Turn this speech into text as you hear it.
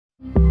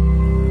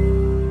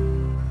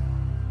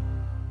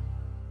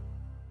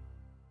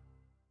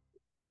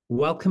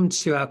Welcome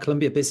to our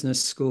Columbia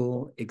Business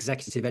School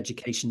Executive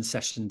Education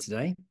session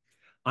today.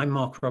 I'm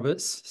Mark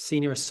Roberts,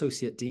 Senior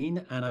Associate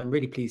Dean, and I'm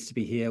really pleased to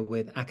be here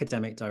with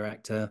Academic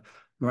Director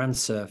Moran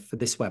Cerf for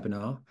this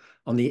webinar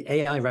on the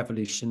AI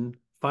revolution,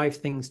 5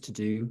 things to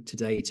do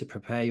today to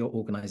prepare your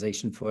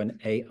organization for an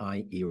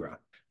AI era.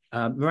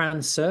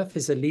 Moran Cerf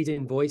is a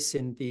leading voice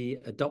in the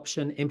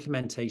adoption,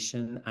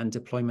 implementation, and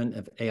deployment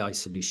of AI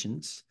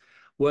solutions,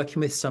 working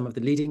with some of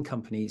the leading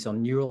companies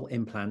on neural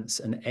implants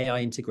and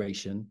AI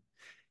integration.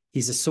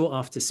 He's a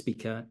sought-after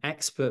speaker,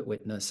 expert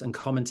witness, and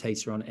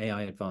commentator on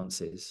AI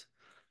advances.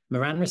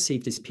 Moran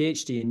received his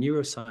PhD in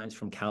neuroscience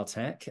from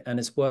Caltech and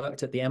has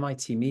worked at the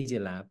MIT Media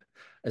Lab,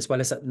 as well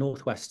as at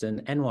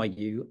Northwestern,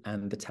 NYU,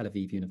 and the Tel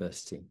Aviv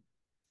University.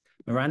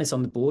 Moran is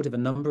on the board of a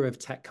number of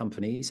tech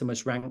companies and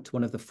was ranked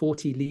one of the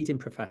 40 leading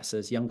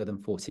professors younger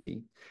than 40.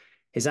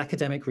 His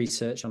academic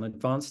research on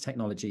advanced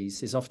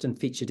technologies is often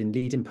featured in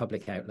leading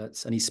public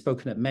outlets, and he's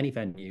spoken at many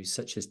venues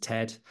such as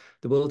TED,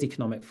 the World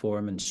Economic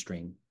Forum, and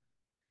Stream.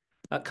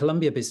 At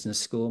Columbia Business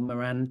School,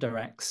 Moran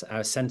directs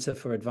our Center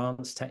for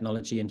Advanced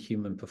Technology and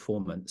Human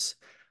Performance,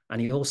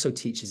 and he also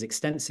teaches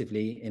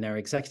extensively in our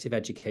executive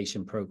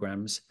education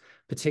programs,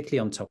 particularly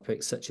on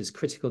topics such as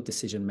critical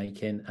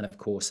decision-making and, of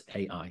course,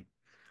 AI.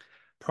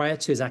 Prior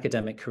to his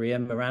academic career,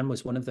 Moran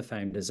was one of the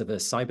founders of a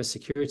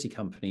cybersecurity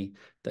company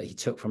that he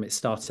took from its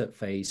startup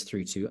phase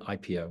through to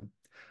IPO.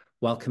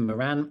 Welcome,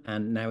 Moran,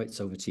 and now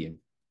it's over to you.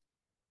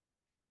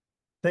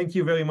 Thank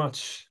you very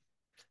much.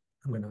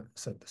 I'm going to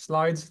set the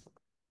slides.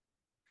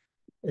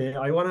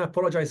 I want to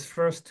apologize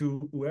first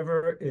to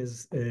whoever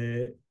is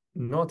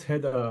not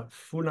had a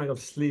full night of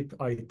sleep.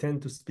 I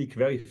tend to speak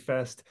very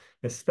fast,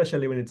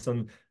 especially when it's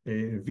on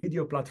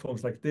video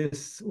platforms like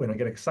this. When I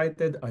get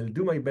excited, I'll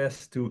do my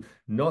best to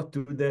not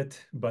do that,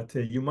 but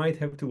you might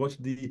have to watch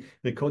the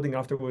recording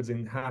afterwards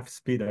in half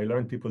speed. I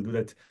learned people do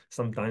that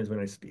sometimes when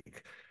I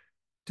speak.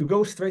 To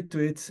go straight to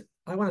it,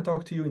 I want to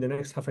talk to you in the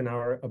next half an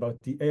hour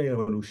about the AI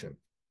revolution.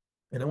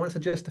 And I want to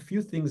suggest a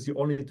few things you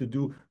all need to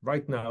do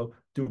right now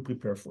to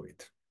prepare for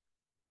it.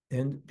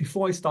 And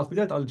before I start with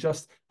that, I'll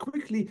just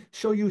quickly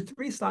show you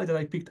 3 slides that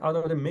I picked out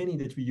of the many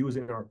that we use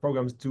in our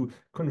programs to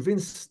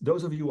convince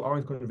those of you who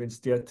aren't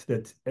convinced yet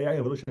that AI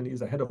evolution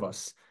is ahead of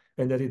us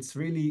and that it's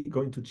really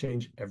going to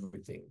change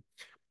everything.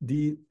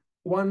 The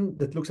one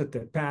that looks at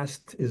the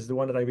past is the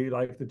one that I really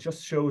like, that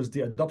just shows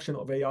the adoption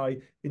of AI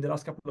in the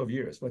last couple of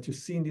years. What you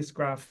see in this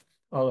graph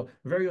are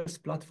various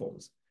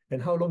platforms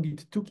and how long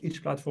it took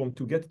each platform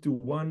to get to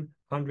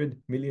 100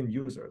 million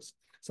users.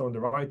 So on the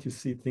right, you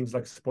see things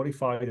like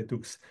Spotify that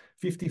took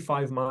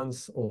 55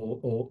 months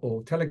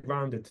or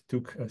Telegram that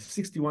took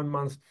 61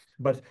 months.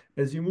 But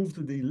as you move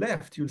to the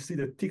left, you'll see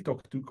that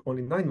TikTok took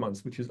only 9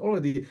 months, which is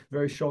already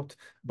very short.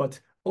 But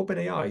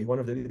OpenAI, one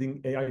of the leading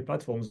AI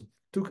platforms,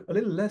 took a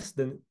little less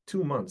than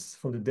 2 months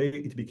from the day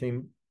it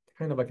became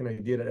kind of like an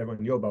idea that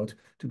everyone knew about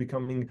to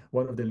becoming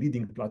one of the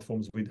leading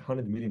platforms with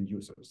 100 million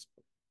users.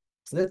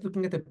 So that's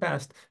looking at the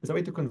past as a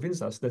way to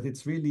convince us that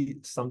it's really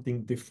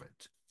something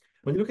different.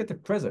 When you look at the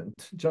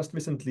present, just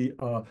recently,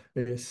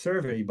 a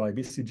survey by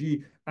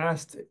BCG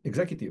asked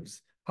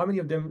executives how many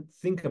of them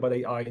think about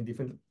AI in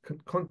different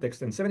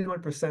contexts, and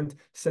 71%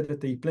 said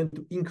that they plan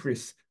to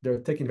increase their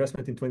tech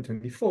investment in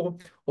 2024,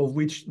 of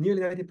which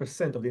nearly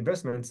 90% of the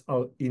investments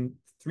are in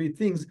 3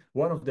 things.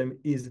 One of them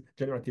is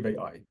generative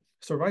AI.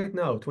 So right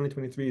now,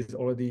 2023 is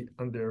already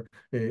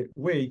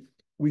underway.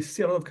 We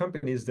see a lot of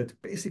companies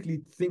that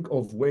basically think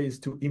of ways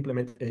to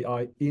implement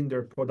AI in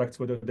their products,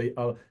 whether they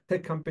are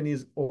tech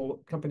companies or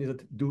companies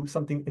that do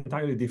something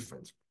entirely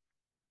different.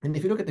 And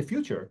if you look at the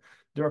future,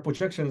 there are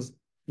projections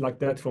like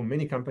that from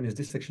many companies.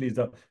 This actually is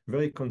a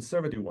very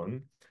conservative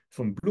one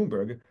from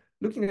Bloomberg,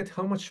 looking at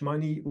how much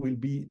money will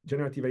be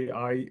generative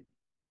AI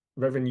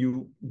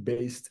revenue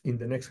based in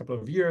the next couple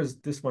of years.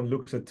 This one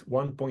looks at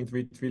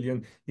 1.3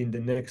 trillion in the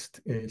next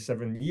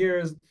 7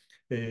 years.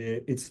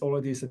 It's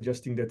already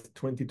suggesting that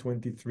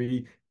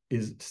 2023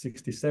 is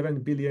 67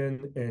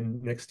 billion,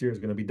 and next year is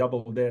going to be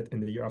double that,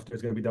 and the year after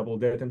is going to be double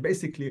that. And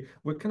basically,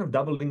 we're kind of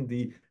doubling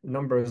the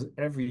numbers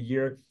every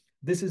year.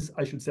 This is,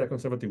 I should say, a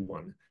conservative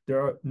one.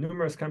 There are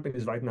numerous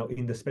companies right now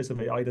in the space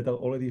of AI that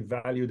are already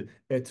valued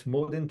at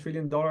more than $1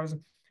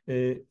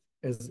 trillion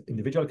as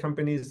individual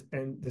companies,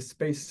 and the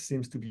space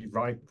seems to be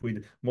ripe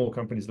with more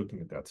companies looking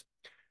at that.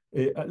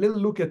 A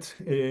little look at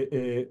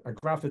a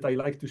graph that I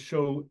like to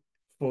show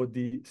for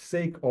the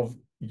sake of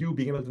you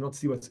being able to not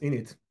see what's in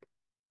it,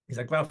 is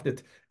a graph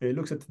that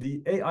looks at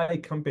the AI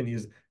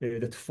companies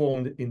that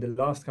formed in the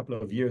last couple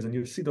of years. And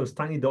you see those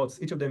tiny dots.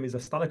 Each of them is a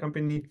startup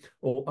company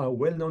or a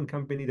well-known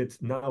company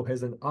that now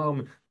has an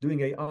arm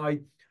doing AI.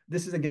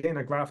 This is, again,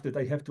 a graph that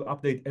I have to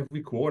update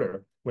every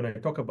quarter when I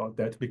talk about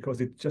that, because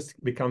it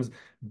just becomes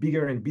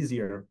bigger and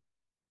busier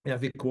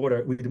every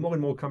quarter with more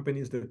and more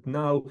companies that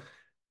now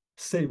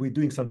say we're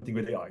doing something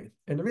with AI.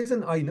 And the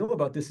reason I know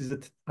about this is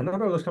that a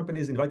number of those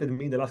companies invited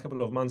me in the last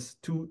couple of months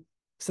to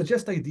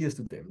suggest ideas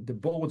to them. The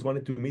boards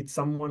wanted to meet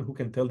someone who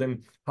can tell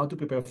them how to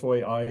prepare for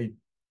AI,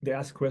 They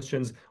ask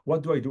questions,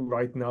 what do I do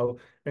right now?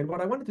 And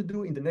what I wanted to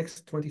do in the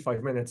next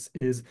 25 minutes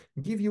is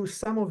give you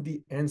some of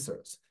the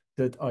answers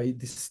that I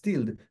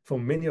distilled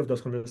from many of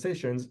those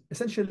conversations.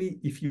 Essentially,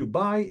 if you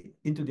buy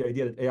into the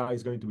idea that AI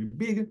is going to be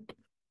big,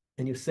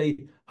 and you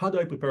say, how do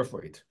I prepare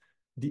for it?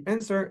 The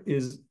answer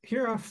is,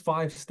 here are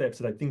 5 steps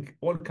that I think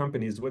all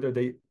companies, whether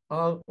they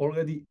are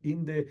already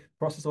in the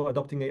process of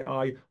adopting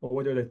AI or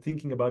whether they're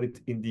thinking about it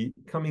in the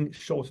coming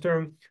short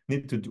term,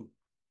 need to do.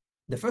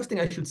 The first thing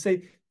I should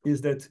say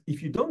is that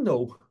if you don't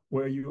know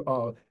where you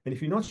are, and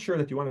if you're not sure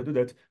that you want to do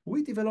that,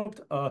 we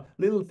developed a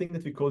little thing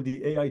that we call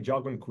the AI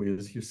jargon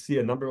quiz. You see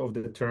a number of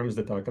the terms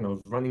that are kind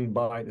of running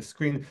by the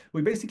screen.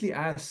 We basically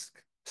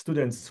ask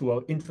students who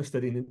are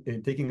interested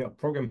in taking a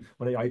program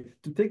on AI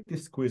to take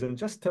this quiz and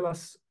just tell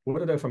us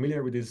whether they're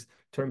familiar with these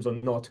terms or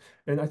not.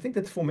 And I think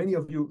that for many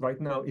of you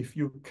right now, if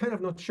you're kind of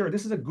not sure,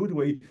 this is a good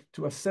way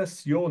to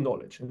assess your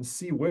knowledge and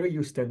see where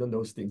you stand on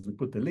those things. We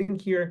put the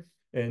link here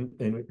and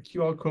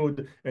QR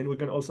code, and we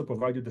can also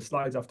provide you the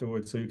slides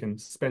afterwards so you can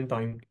spend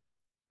time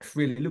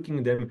freely looking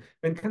at them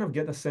and kind of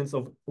get a sense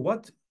of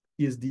what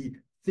is the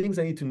things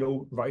I need to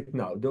know right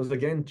now. Those,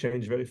 again,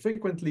 change very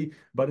frequently,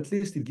 but at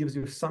least it gives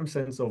you some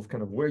sense of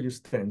kind of where you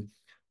stand.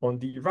 On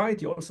the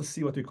right, you also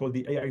see what we call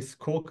the AI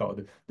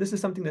scorecard. This is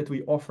something that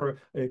we offer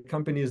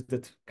companies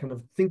that kind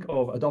of think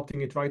of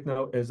adopting it right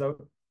now as a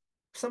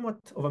somewhat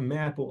of a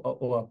map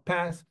or a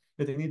path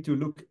that they need to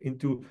look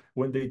into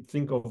when they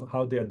think of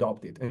how they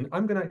adopt it. And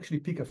I'm going to actually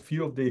pick a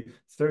few of the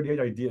 38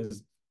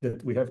 ideas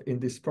that we have in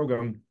this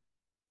program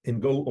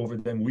and go over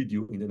them with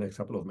you in the next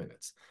couple of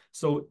minutes.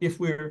 So if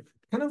we're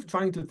kind of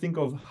trying to think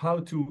of how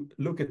to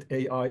look at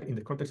AI in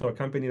the context of a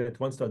company that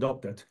wants to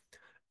adopt it,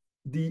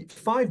 the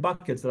 5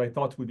 buckets that I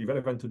thought would be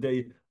relevant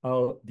today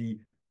are the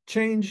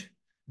change,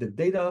 the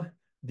data,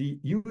 the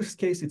use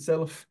case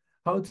itself,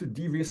 how to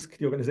de-risk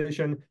the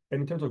organization,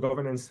 and in terms of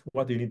governance,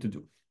 what do you need to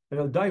do? And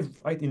I'll dive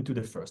right into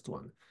the first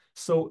one.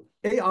 So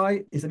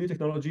AI is a new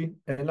technology,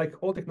 and like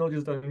all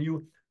technologies that are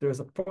new,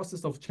 there's a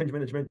process of change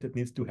management that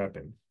needs to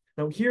happen.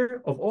 Now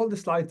here, of all the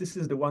slides, this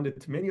is the one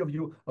that many of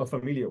you are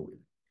familiar with.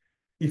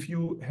 If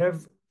you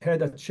have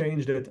had a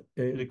change that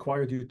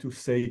required you to,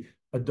 say,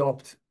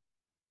 adopt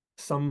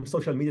some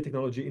social media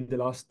technology in the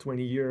last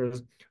 20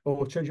 years,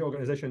 or change your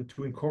organization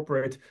to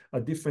incorporate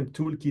a different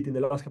toolkit in the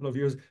last couple of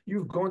years,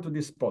 you've gone through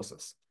this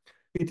process.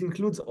 It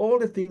includes all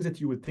the things that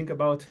you would think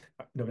about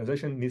an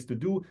organization needs to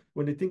do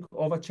when they think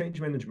of a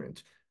change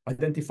management,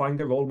 identifying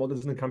the role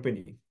models in the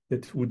company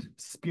that would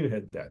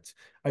spearhead that.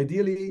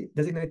 Ideally,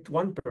 designate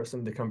one person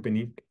in the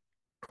company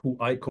who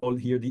I call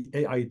here the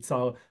AI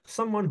Tsar,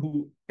 someone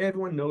who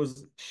everyone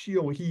knows she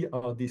or he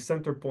are the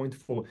center point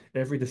for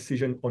every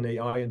decision on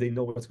AI, and they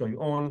know what's going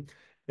on.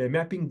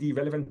 Mapping the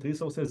relevant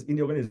resources in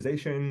the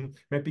organization,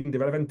 mapping the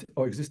relevant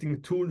or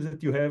existing tools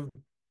that you have,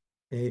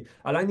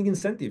 aligning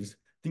incentives,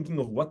 thinking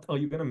of what are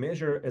you going to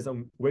measure as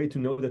a way to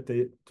know that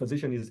the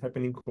transition is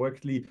happening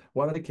correctly.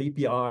 What are the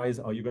KPIs?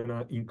 Are you going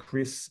to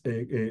increase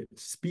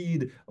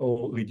speed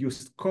or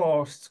reduce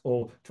costs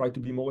or try to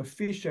be more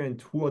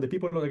efficient? Who are the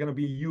people that are going to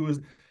be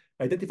used?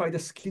 Identify the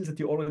skills that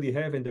you already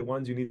have and the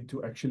ones you need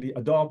to actually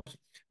adopt,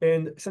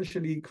 and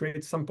essentially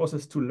create some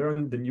process to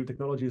learn the new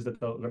technologies that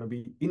are going to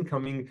be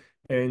incoming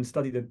and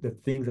study the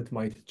things that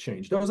might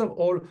change. Those are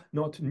all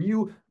not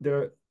new.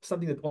 They're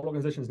something that all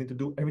organizations need to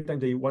do every time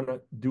they want to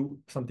do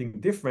something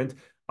different.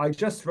 I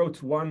just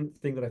wrote one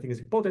thing that I think is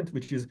important,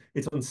 which is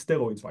it's on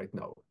steroids right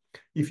now.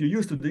 If you're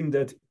used to doing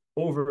that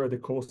over the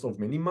course of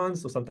many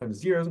months or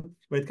sometimes years,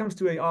 when it comes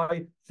to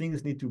AI,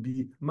 things need to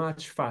be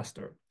much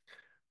faster.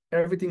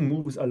 Everything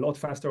moves a lot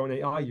faster on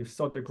AI. You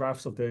saw the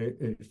graphs of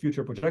the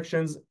future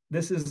projections.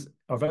 This is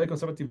a very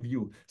conservative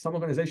view. Some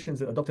organizations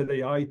that adopted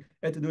AI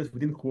had to do it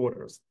within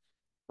quarters.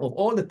 Of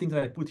all the things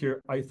that I put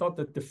here, I thought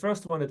that the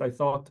first one that I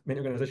thought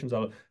many organizations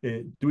are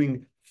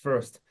doing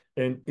first,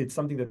 and it's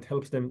something that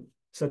helps them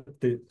set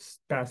the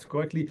path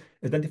correctly,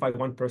 identify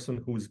one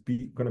person who's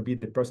going to be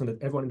the person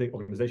that everyone in the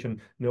organization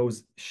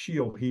knows she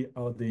or he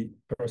are the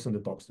person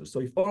that talks to. So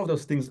if all of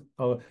those things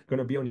are going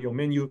to be on your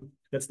menu,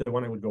 that's the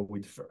one I would go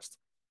with first.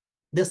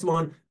 This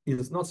one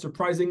is not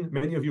surprising.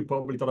 Many of you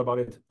probably thought about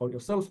it on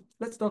yourself.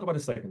 Let's talk about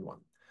the second one.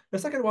 The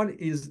second one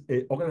is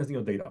organizing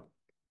your data.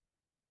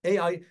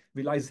 AI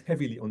relies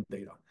heavily on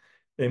data.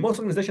 Most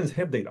organizations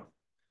have data,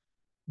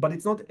 but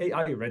it's not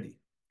AI ready.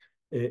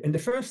 And the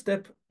first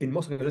step in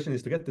most organizations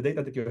is to get the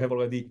data that you have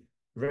already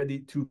ready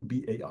to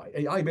be AI.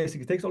 AI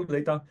basically takes all the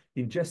data,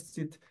 ingests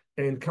it,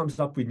 and comes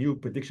up with new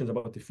predictions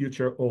about the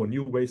future or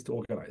new ways to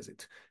organize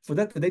it. For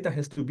that, the data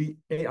has to be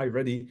AI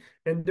ready,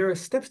 and there are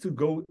steps to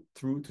go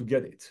through to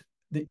get it.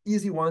 The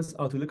easy ones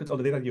are to look at all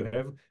the data you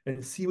have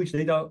and see which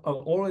data are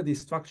already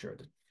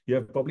structured. You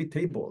have probably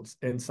tables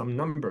and some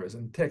numbers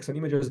and text and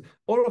images.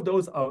 All of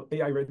those are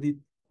AI ready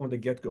on the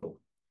get-go.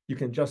 You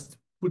can just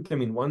put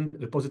them in one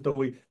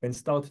repository and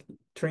start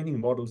training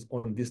models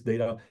on this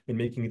data and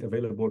making it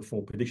available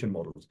for prediction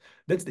models.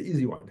 That's the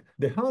easy one.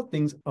 The hard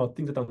things are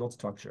things that are not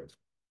structured.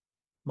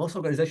 Most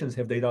organizations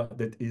have data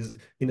that is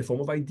in the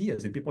form of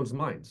ideas in people's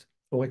minds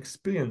or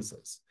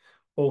experiences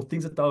or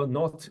things that are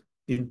not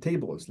in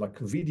tables like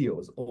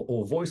videos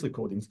or voice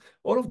recordings,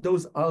 all of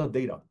those are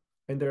data.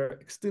 And they're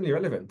extremely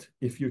relevant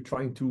if you're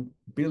trying to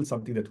build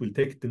something that will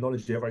take the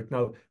knowledge you have right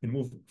now and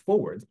move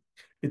forward.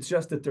 It's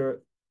just that there's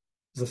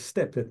a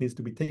step that needs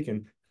to be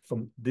taken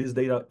from this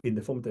data in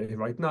the form that they have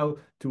right now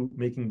to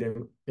making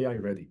them AI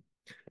ready.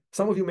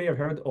 Some of you may have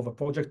heard of a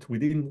project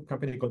within a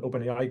company called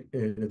OpenAI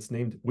that's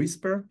named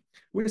Whisper.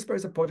 Whisper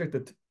is a project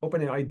that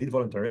OpenAI did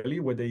voluntarily,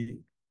 where they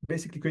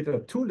basically created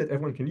a tool that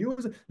everyone can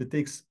use that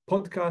takes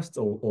podcasts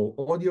or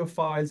audio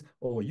files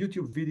or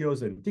YouTube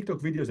videos and TikTok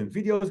videos and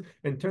videos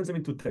and turns them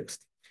into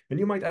text. And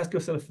you might ask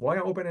yourself, why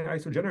are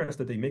OpenAI so generous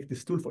that they make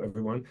this tool for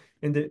everyone?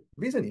 And the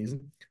reason is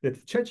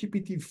that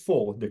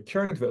ChatGPT-4, the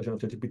current version of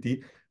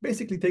ChatGPT,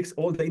 basically takes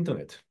all the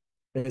internet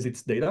as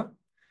its data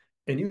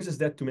and uses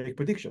that to make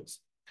predictions.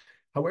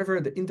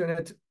 However, the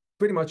internet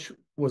pretty much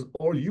was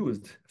all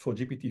used for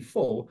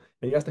GPT-4.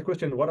 And you asked the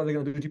question, what are they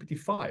going to do with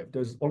GPT-5?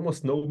 There's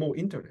almost no more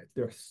internet.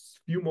 There's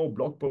few more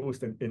blog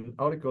posts and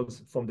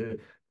articles from the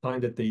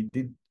time that they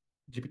did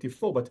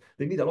GPT-4, but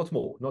they need a lot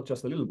more, not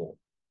just a little more.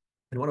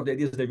 And one of the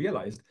ideas they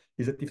realized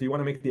is that if you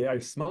want to make the AI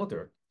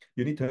smarter,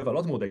 you need to have a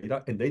lot more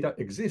data, and data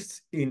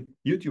exists in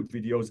YouTube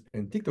videos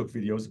and TikTok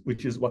videos,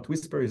 which is what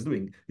Whisper is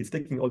doing. It's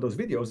taking all those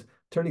videos,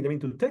 turning them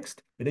into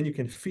text, and then you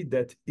can feed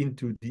that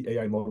into the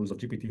AI models of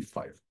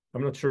GPT-5.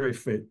 I'm not sure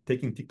if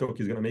taking TikTok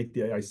is going to make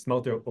the AI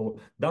smarter or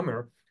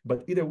dumber,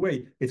 but either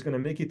way, it's going to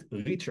make it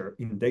richer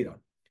in data.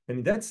 And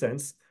in that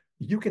sense,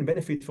 you can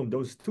benefit from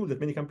those tools that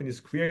many companies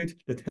create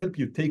that help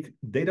you take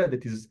data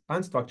that is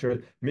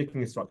unstructured,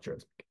 making it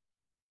structured.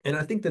 And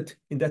I think that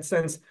in that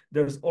sense,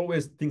 there's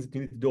always things that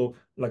you need to do,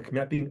 like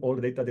mapping all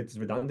the data that is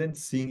redundant,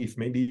 seeing if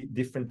maybe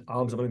different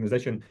arms of an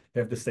organization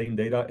have the same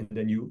data, and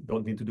then you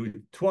don't need to do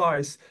it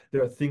twice.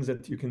 There are things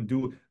that you can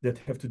do that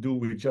have to do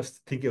with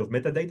just thinking of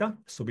metadata.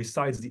 So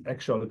besides the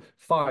actual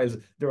files,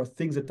 there are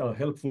things that are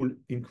helpful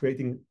in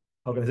creating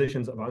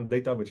organizations around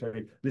data, which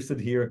I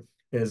listed here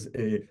as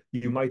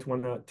you might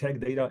want to tag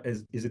data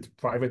as, is it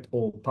private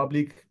or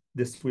public?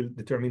 This will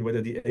determine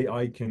whether the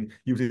AI can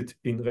use it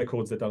in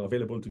records that are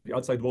available to the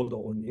outside world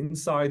or on the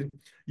inside.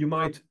 You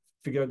might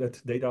figure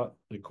that data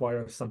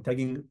requires some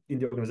tagging in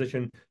the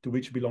organization to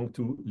which belong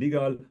to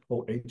legal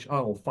or HR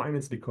or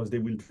finance, because they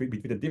will be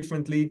treated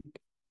differently.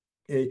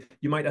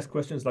 You might ask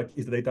questions like,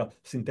 is the data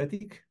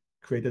synthetic,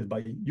 created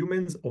by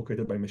humans or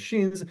created by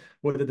machines,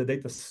 whether the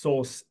data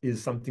source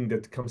is something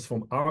that comes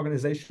from our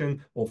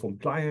organization or from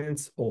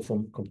clients or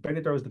from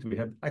competitors that we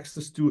have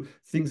access to,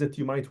 things that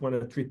you might want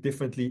to treat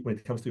differently when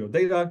it comes to your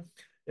data.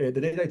 The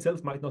data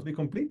itself might not be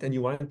complete, and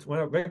you want to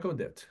record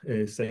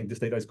that, saying this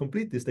data is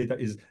complete, this data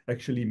is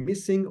actually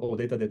missing, or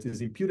data that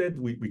is imputed.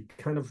 We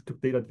kind of took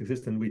data that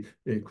exists and we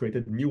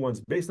created new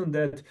ones based on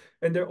that.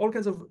 And there are all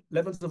kinds of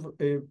levels of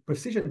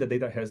precision that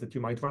data has that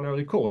you might want to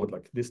record,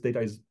 like this data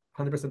is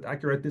 100%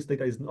 accurate, this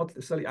data is not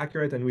necessarily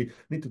accurate, and we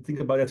need to think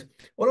about it.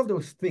 All of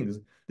those things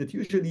that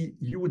usually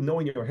you would know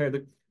in your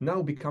head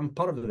now become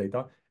part of the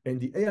data, and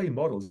the AI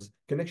models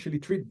can actually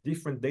treat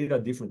different data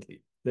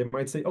differently. They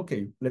might say,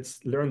 okay,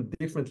 let's learn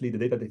differently the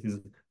data that is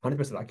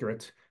 100%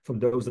 accurate from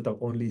those that are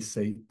only,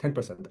 say,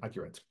 10%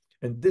 accurate.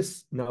 And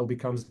this now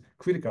becomes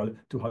critical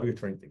to how you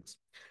train things.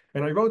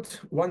 And I wrote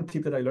one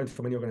tip that I learned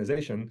from any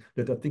organization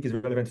that I think is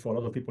relevant for a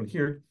lot of people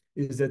here,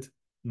 is that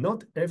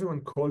not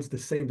everyone calls the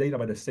same data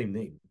by the same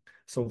name.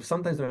 So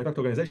sometimes when I talk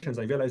to organizations,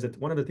 I realize that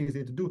one of the things they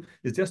need to do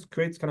is just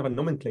create kind of a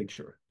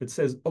nomenclature that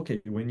says, okay,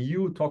 when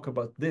you talk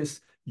about this,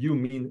 you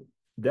mean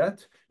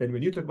that. And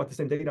when you talk about the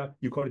same data,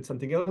 you call it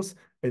something else.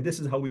 And this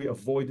is how we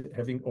avoid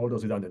having all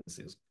those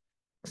redundancies.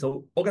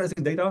 So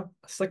organizing data,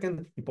 a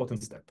second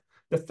important step.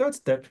 The third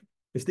step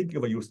is thinking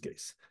of a use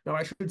case. Now,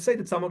 I should say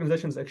that some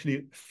organizations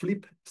actually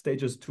flip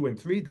stages 2 and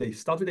 3. They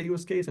start with a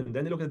use case and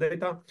then they look at the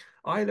data.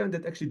 I learned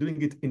that actually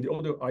doing it in the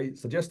order I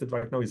suggested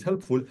right now is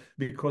helpful,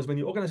 because when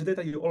you organize the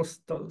data, you all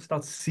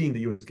start seeing the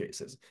use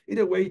cases.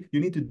 Either way, you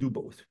need to do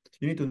both.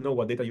 You need to know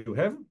what data you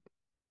have,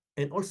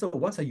 and also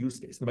what's a use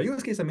case. Now, by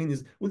use case, I mean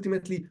is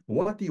ultimately,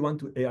 what do you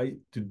want AI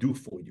to do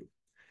for you?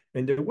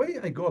 And the way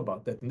I go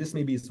about that, and this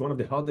maybe is one of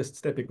the hardest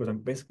steps, because I'm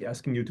basically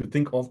asking you to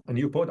think of a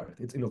new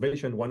product. It's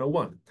innovation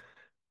 101.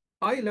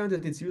 I learned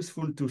that it's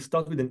useful to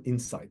start with an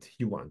insight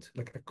you want,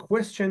 like a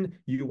question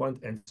you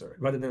want answer,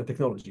 rather than a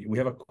technology. We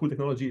have a cool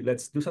technology,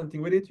 let's do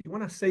something with it. You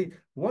want to say,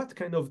 what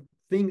kind of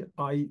thing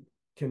I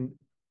can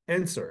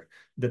answer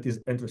that is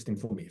interesting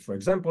for me. For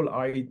example,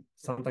 I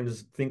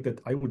sometimes think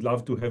that I would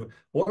love to have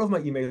all of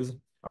my emails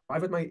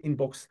arrive at my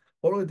inbox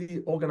already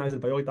organized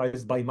and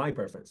prioritized by my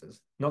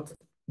preferences, not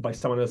by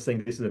someone else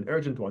saying this is an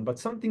urgent one, but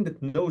something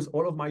that knows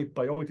all of my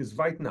priorities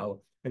right now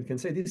and can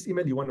say, this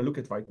email you want to look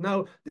at right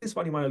now, this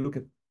one you want to look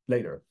at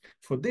later.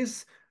 For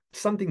this,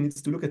 something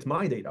needs to look at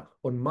my data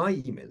on my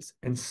emails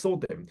and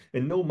sort them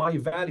and know my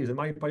values and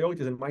my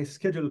priorities and my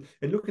schedule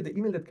and look at the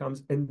email that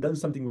comes and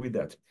does something with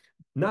that.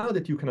 Now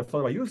that you kind of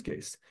follow a use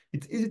case,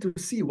 it's easy to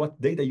see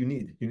what data you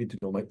need. You need to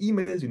know my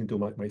emails, you need to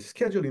know my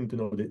schedule, you need to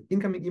know the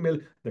incoming email,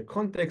 the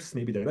context,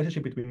 maybe the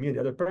relationship between me and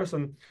the other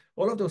person.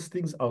 All of those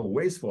things are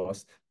ways for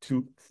us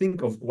to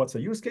think of what's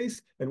a use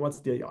case and what's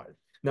the AI.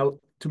 Now,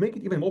 to make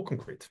it even more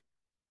concrete,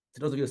 to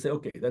those of you who say,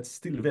 okay, that's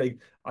still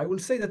vague, I will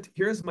say that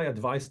here's my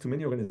advice to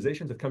many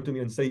organizations that come to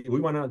me and say,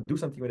 we want to do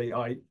something with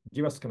AI,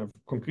 give us kind of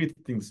concrete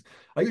things.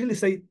 I usually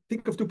say,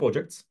 think of two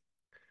projects.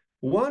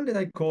 One that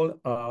I call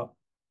a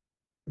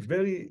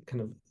very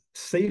kind of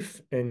safe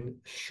and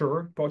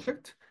sure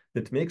project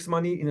that makes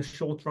money in a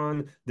short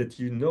run, that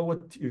you know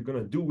what you're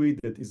going to do with,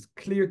 that is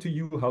clear to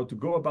you how to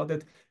go about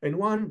it, and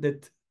one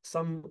that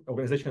some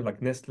organization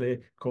like Nestle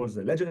calls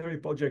a legendary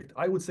project,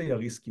 I would say a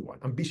risky one,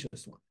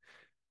 ambitious one.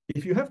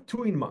 If you have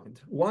two in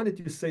mind, one that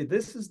you say,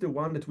 this is the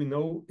one that we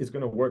know is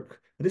going to work,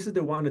 and this is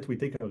the one that we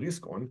take a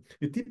risk on,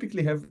 you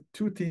typically have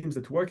two teams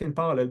that work in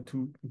parallel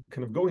to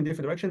kind of go in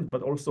different directions,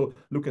 but also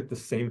look at the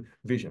same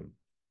vision.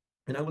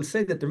 And I will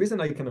say that the reason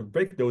I kind of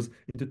break those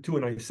into two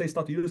and I say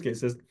start use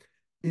cases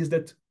is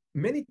that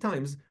many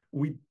times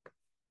we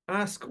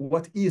ask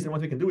what is and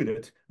what we can do with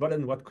it rather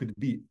than what could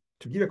be.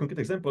 To give a concrete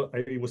example,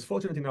 I was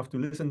fortunate enough to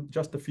listen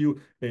just a few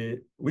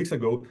weeks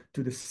ago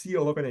to the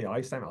CEO of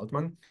OpenAI, Sam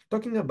Altman,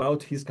 talking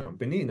about his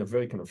company in a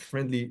very kind of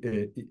friendly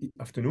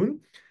afternoon.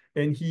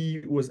 And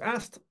he was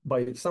asked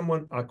by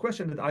someone a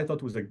question that I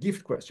thought was a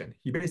gift question.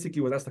 He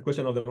basically was asked a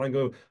question of the line,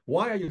 go,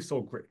 why are you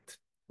so great?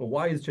 Or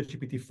why is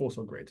ChatGPT-4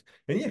 so great?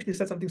 And he actually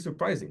said something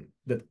surprising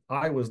that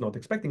I was not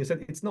expecting. He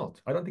said, it's not.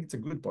 I don't think it's a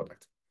good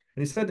product.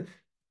 And he said,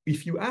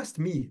 if you asked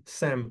me,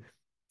 Sam,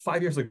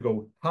 5 years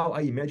ago, how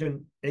I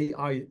imagine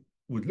AI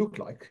would look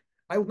like,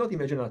 I would not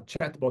imagine a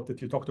chatbot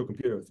that you talk to a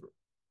computer through.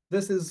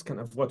 This is kind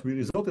of what we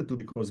resorted to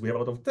because we have a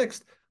lot of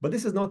text, but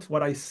this is not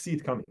what I see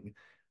it coming.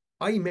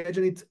 I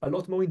imagine it a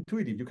lot more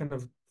intuitive. You kind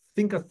of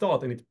think a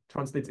thought and it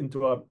translates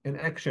into an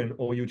action,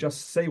 or you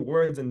just say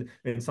words and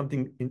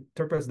something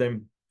interprets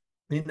them.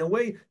 In a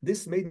way,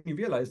 this made me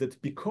realize that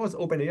because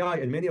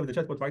OpenAI and many of the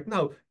chatbots right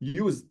now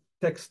use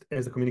text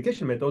as a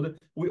communication method,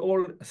 we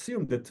all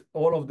assume that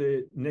all of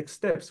the next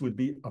steps would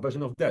be a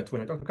version of that.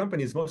 When I talk to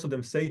companies, most of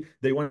them say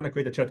they want to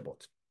create a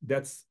chatbot.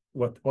 That's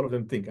what all of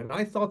them think. And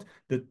I thought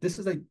that this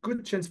is a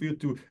good chance for you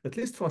to, at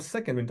least for a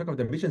second, when you talk about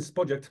the missions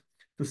project,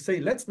 to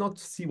say, let's not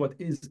see what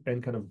is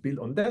and kind of build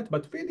on that,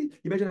 but really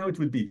imagine how it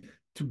will be.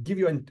 To give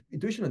you an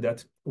intuition of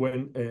that,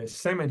 when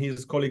Sam and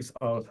his colleagues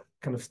are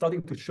kind of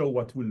starting to show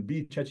what will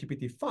be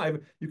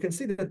ChatGPT-5, you can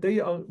see that they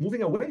are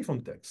moving away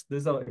from text.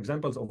 These are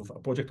examples of a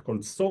project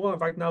called Sora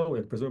right now,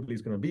 that presumably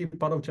is going to be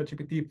part of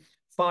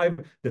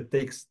ChatGPT-5 that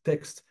takes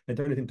text and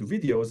turn it into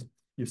videos.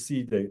 You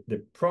see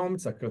the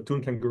prompts, a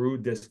cartoon kangaroo,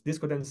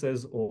 disco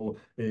dances, or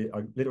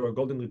a little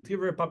golden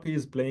retriever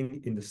puppies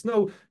playing in the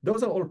snow.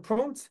 Those are all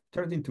prompts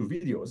turned into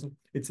videos.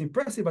 It's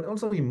impressive, but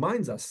also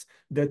reminds us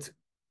that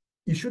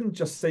you shouldn't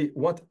just say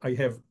what I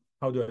have,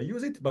 how do I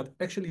use it, but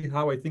actually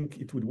how I think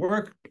it would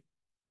work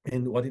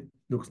and what it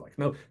looks like.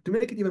 Now, to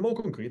make it even more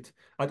concrete,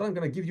 I thought I'm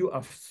going to give you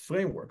a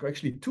framework, or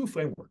actually two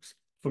frameworks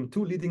from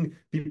two leading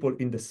people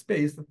in the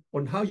space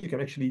on how you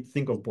can actually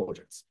think of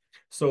projects.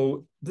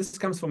 So this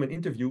comes from an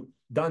interview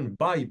done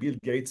by Bill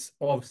Gates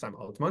of Sam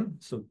Altman.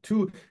 So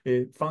two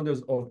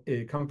founders of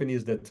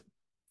companies that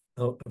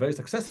are very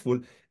successful,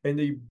 and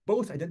they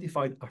both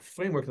identified a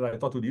framework that I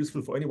thought would be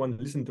useful for anyone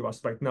listening to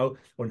us right now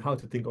on how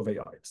to think of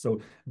AI. So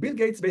Bill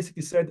Gates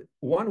basically said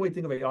one way to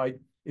think of AI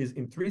is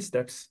in 3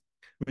 steps,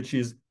 which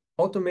is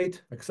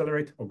automate,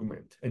 accelerate,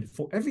 augment. And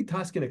for every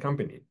task in a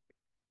company,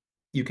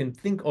 you can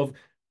think of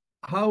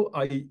how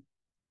I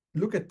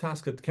look at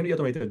tasks that can be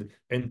automated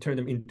and turn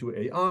them into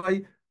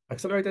AI,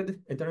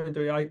 accelerated and turn them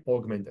into AI,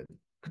 augmented.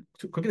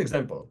 Quick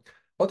example,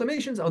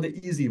 automations are the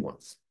easy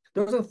ones.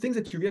 Those are things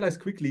that you realize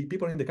quickly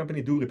people in the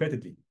company do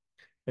repeatedly.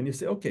 And you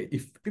say, okay,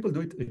 if people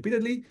do it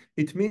repeatedly,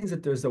 it means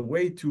that there's a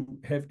way to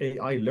have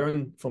AI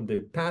learn from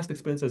the past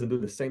experiences and do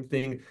the same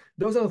thing.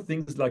 Those are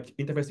things like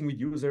interfacing with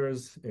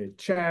users,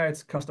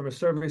 chats, customer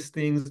service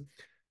things,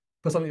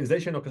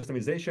 personalization or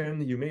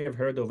customization. You may have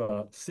heard of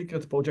a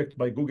secret project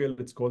by Google.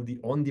 It's called the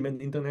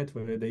on-demand internet,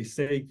 where they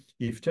say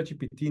if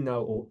ChatGPT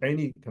now or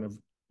any kind of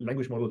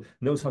language model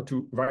knows how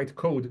to write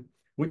code,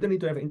 we don't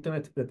need to have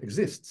internet that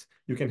exists.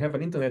 You can have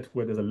an internet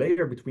where there's a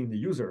layer between the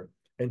user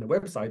and the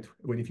website,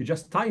 when if you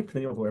just type the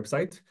name of a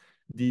website,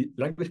 the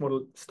language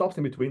model stops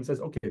in between, says,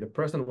 okay, the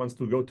person wants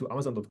to go to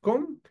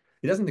Amazon.com.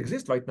 It doesn't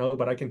exist right now,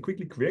 but I can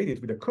quickly create it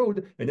with a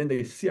code, and then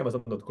they see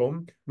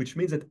Amazon.com, which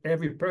means that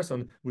every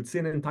person would see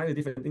an entirely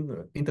different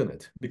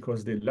internet,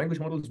 because the language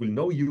models will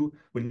know you,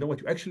 will know what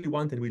you actually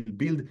want, and will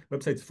build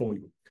websites for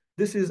you.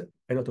 This is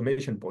an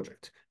automation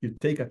project. You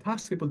take a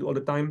task people do all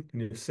the time,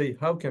 and you say,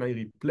 how can I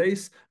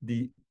replace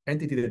the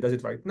entity that does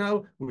it right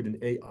now with an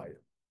AI?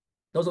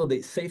 Those are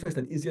the safest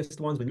and easiest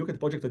ones. When you look at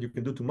projects that you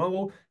can do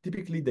tomorrow,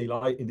 typically they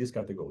lie in this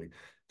category.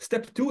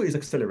 Step 2 is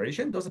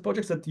acceleration. Those are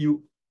projects that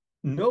you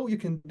know you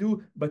can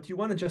do, but you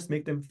want to just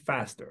make them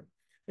faster.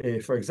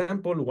 For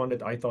example, one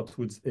that I thought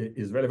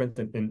is relevant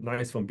and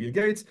nice from Bill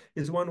Gates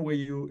is one where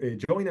you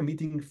join a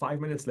meeting 5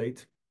 minutes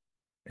late.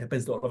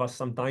 Happens to all of us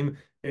sometime,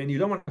 and you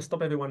don't want to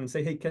stop everyone and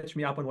say, hey, catch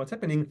me up on what's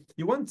happening.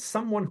 You want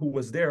someone who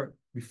was there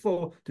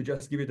before to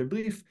just give you the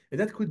brief, and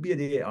that could be an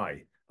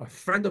AI. A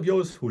friend of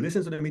yours who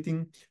listens to the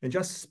meeting and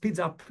just speeds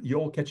up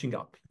your catching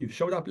up. You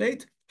showed up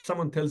late,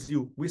 someone tells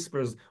you,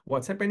 whispers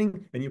what's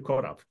happening, and you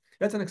caught up.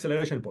 That's an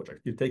acceleration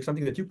project. You take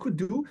something that you could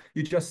do,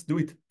 you just do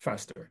it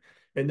faster.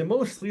 And the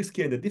most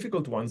risky and the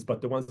difficult ones,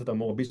 but the ones that are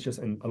more ambitious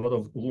and a lot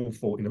of room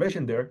for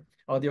innovation there,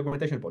 are the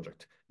augmentation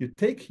project. You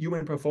take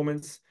human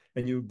performance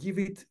and you give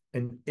it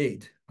an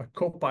aid, a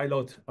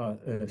co-pilot,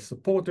 a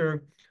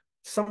supporter,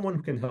 someone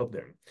who can help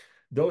them.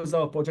 Those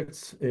are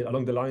projects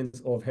along the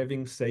lines of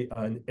having, say,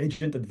 an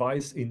agent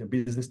advice in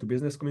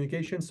business-to-business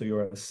communication. So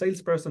you're a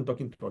salesperson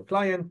talking to a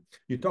client,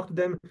 you talk to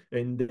them,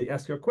 and they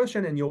ask you a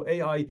question, and your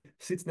AI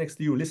sits next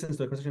to you, listens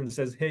to the question, and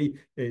says, hey,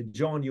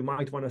 John, you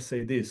might want to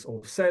say this,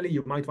 or Sally,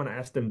 you might want to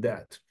ask them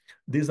that.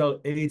 These are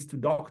aids to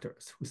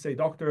doctors who say,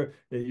 doctor,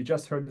 you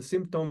just heard the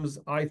symptoms.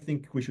 I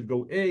think we should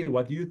go A.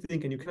 What do you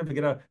think? And you kind of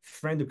get a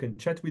friend who can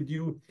chat with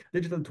you.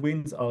 Digital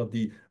twins are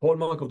the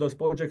hallmark of those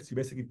projects. You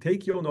basically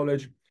take your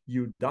knowledge,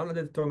 you download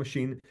it to a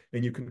machine,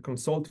 and you can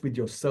consult with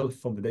yourself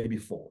from the day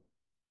before.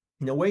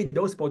 In a way,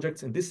 those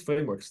projects and this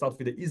framework start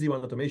with the easy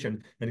one,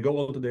 automation, and go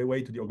all the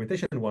way to the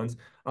augmentation ones,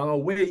 are a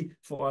way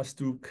for us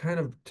to kind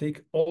of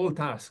take all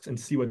tasks and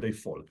see where they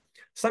fall.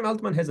 Sam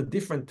Altman has a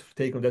different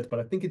take on that, but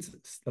I think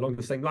it's along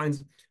the same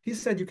lines. He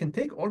said you can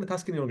take all the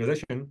tasks in the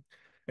organization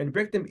and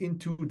break them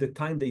into the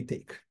time they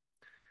take.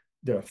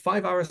 There are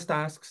 5 hours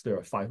tasks, there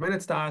are 5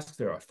 minutes tasks,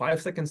 there are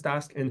 5 seconds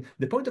tasks. And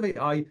the point of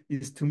AI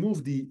is to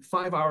move the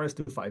 5 hours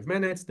to 5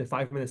 minutes, the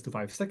 5 minutes to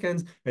 5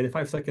 seconds, and the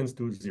 5 seconds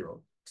to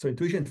 0. So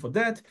intuition for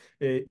that,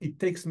 it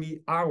takes me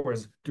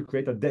hours to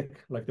create a deck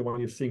like the one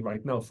you're seeing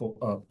right now for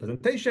a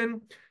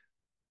presentation.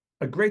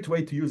 A great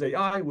way to use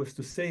AI was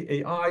to say,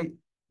 AI,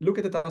 look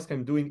at the task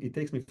I'm doing. It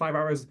takes me 5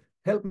 hours.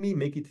 Help me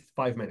make it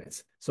 5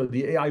 minutes. So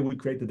the AI will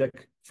create the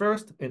deck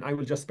first, and I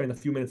will just spend a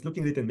few minutes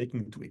looking at it and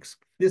making tweaks.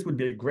 This would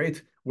be a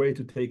great way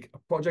to take a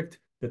project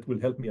that will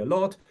help me a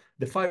lot.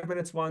 The 5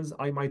 minutes ones,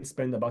 I might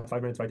spend about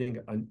 5 minutes writing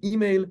an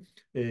email.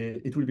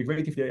 It would be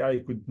great if the AI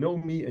could know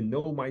me and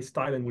know my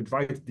style and would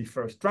write the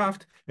first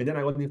draft. And then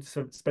I would need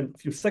to spend a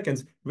few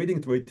seconds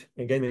reading through it,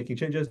 again, making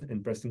changes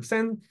and pressing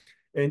send.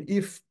 And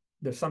if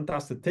there's some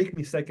tasks that take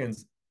me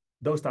seconds,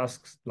 those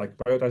tasks like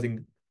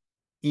prioritizing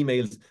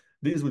emails,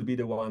 these would be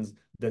the ones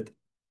that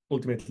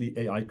ultimately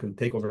AI can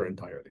take over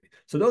entirely.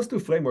 So those two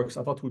frameworks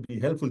I thought would be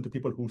helpful to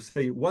people who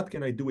say, what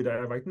can I do with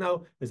AI right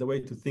now, as a way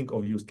to think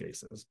of use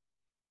cases.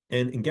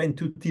 And again,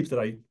 2 tips that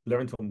I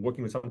learned from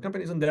working with some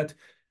companies on that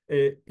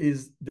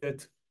is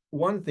that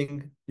one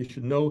thing you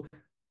should know,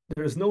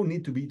 there's no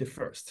need to be the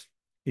first.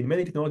 In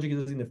many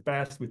technologies in the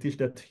past, we teach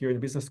that here in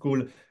business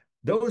school,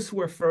 those who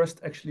were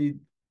first actually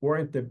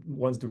weren't the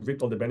ones to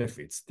reap all the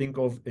benefits. Think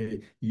of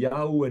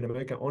Yahoo and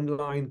American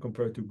Online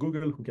compared to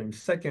Google, who came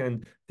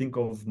second. Think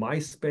of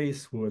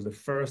MySpace, who was the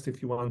first,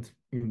 if you want,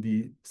 in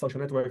the social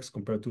networks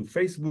compared to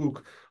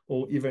Facebook,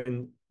 or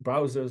even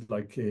browsers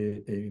like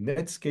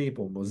Netscape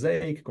or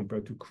Mosaic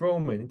compared to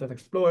Chrome and Internet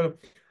Explorer.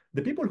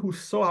 The people who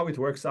saw how it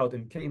works out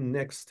and came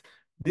next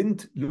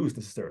didn't lose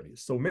necessarily.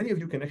 So many of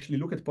you can actually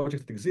look at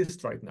projects that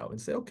exist right now and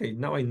say, okay,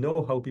 now I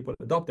know how people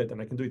adopt it and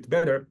I can do it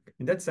better.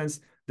 In that sense,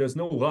 there's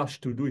no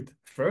rush to do it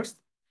first.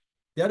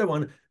 The other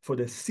one, for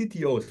the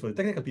CTOs, for the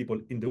technical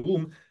people in the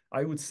room,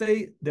 I would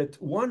say that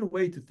one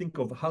way to think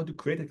of how to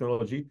create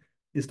technology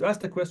is to ask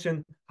the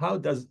question, how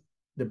does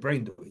the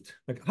brain do it?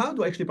 Like, how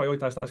do I actually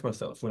prioritize tasks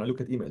myself when I look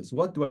at emails?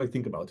 What do I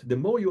think about? The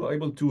more you are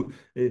able to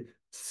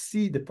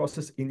see the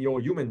process in your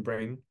human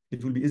brain,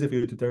 it will be easier for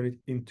you to turn it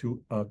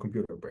into a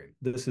computer brain.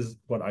 This is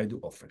what I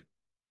do often.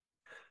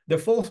 The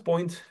 4th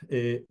point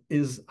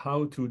is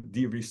how to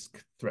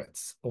de-risk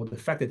threats, or the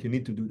fact that you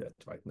need to do that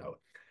right now.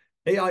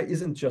 AI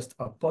isn't just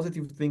a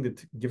positive thing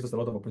that gives us a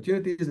lot of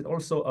opportunities, it's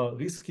also a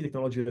risky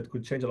technology that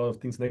could change a lot of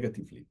things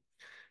negatively.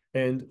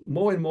 And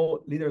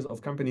more leaders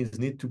of companies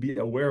need to be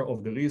aware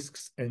of the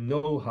risks and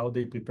know how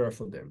they prepare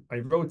for them. I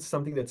wrote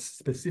something that's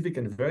specific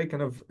and very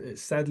kind of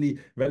sadly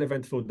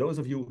relevant for those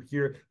of you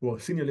here who are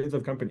senior leaders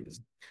of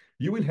companies.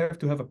 You will have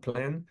to have a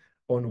plan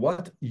on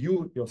what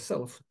you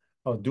yourself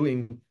are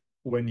doing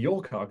when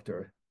your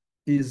character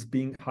is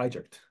being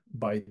hijacked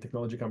by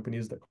technology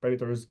companies, the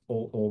competitors,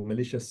 or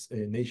malicious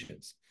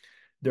nations.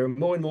 There are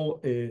more and more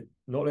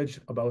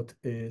knowledge about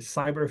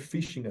cyber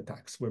phishing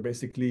attacks, where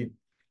basically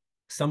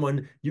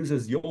someone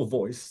uses your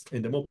voice,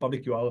 and the more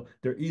public you are,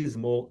 there is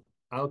more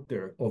out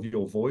there of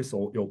your voice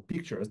or your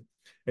pictures.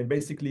 And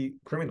basically,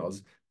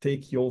 criminals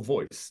take your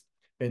voice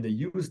and they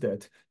use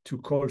that to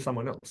call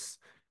someone else.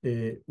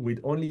 With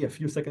only a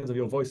few seconds of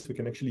your voice, we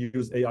can actually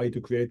use AI to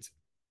create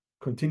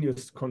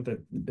continuous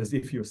content as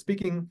if you're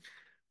speaking.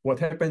 What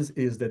happens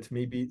is that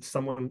maybe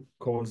someone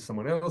calls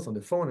someone else on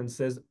the phone and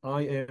says,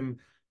 I am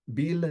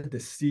Bill, the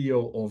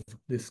CEO of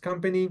this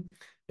company,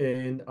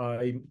 and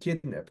I'm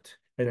kidnapped.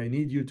 And I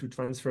need you to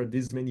transfer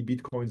this many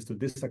Bitcoins to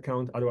this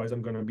account. Otherwise,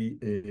 I'm going to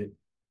be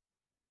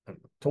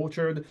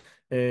tortured.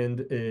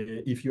 And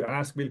if you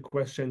ask Bill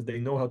questions, they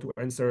know how to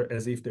answer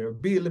as if they're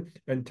Bill.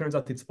 And turns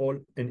out it's all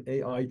an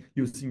AI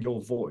using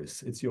your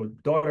voice. It's your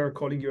daughter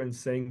calling you and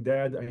saying,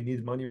 Dad, I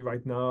need money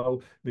right now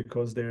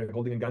because they're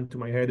holding a gun to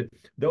my head.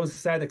 Those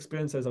sad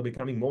experiences are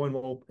becoming more and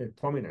more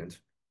prominent.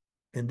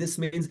 And this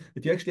means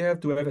that you actually have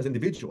to have, as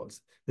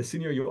individuals, the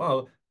senior you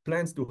are,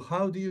 plans to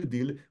how do you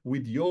deal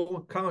with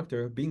your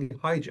character being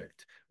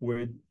hijacked,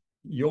 where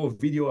your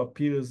video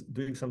appears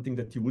doing something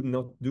that you would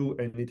not do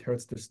and it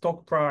hurts the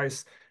stock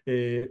price,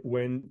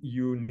 when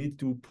you need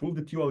to prove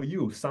that you are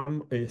you.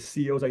 Some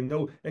CEOs I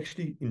know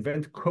actually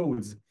invent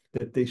codes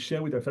that they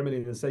share with their family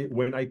and say,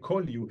 when I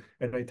call you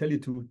and I tell you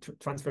to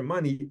transfer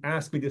money,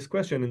 ask me this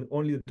question, and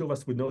only the two of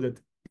us would know that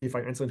if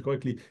I answer it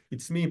correctly,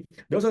 it's me.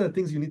 Those are the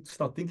things you need to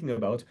start thinking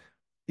about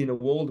in a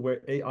world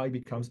where AI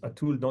becomes a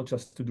tool not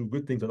just to do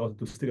good things, but also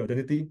to steal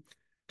identity.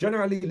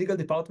 Generally, legal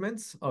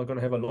departments are going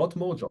to have a lot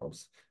more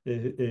jobs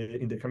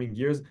in the coming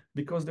years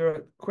because there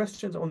are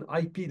questions on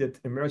IP that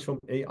emerge from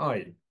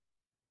AI.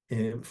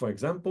 For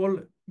example,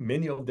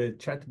 many of the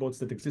chatbots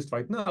that exist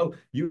right now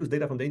use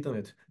data from the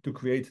internet to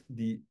create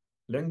the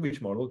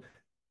language model.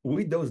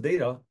 With those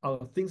data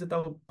are things that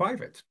are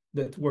private,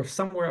 that were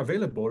somewhere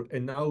available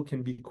and now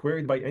can be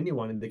queried by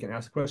anyone, and they can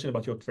ask questions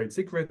about your trade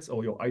secrets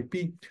or your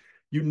IP.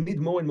 You need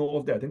more and more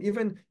of that. And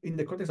even in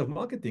the context of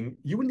marketing,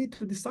 you will need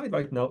to decide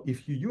right now,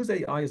 if you use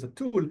AI as a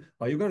tool,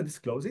 are you going to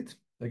disclose it?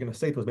 They're going to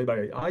say it was made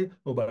by AI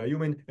or by a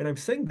human. And I'm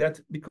saying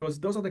that because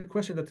those are the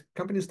questions that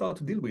companies start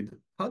to deal with.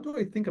 How do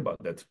I think about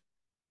that?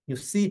 You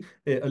see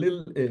a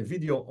little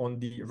video on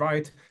the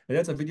right, and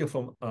that's a video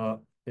from a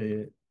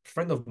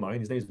friend of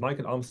mine. His name is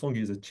Michael Armstrong.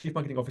 He's a chief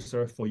marketing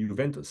officer for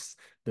Juventus,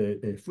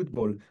 the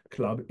football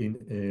club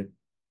in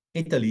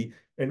Italy.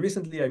 And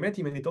recently I met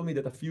him and he told me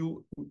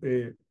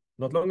that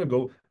not long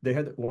ago, they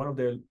had one of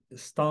their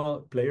star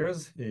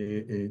players,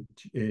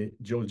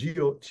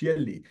 Giorgio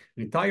Chielli,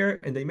 retire,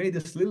 and they made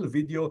this little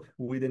video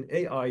with an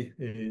AI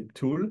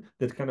tool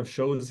that kind of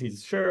shows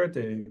his shirt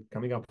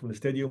coming up from the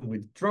stadium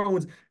with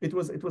drones. It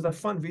was a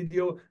fun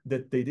video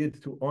that they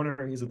did to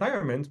honor his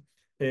retirement.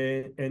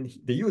 And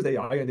they used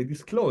AI and they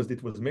disclosed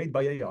it was made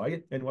by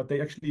AI. And what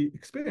they actually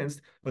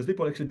experienced was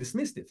people actually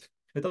dismissed it.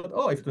 They thought,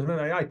 oh, if it was an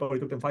AI, it probably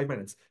took them 5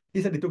 minutes.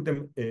 He said it took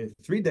them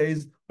 3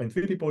 days and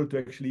 3 people to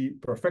actually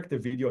perfect the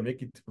video and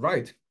make it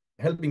right,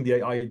 helping the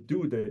AI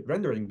do the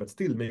rendering, but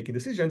still making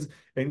decisions.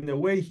 And in a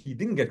way, he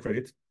didn't get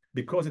credit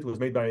because it was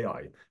made by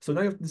AI. So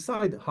now you have to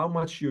decide how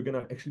much you're going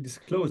to actually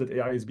disclose that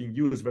AI is being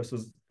used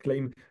versus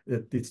claim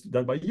that it's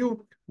done by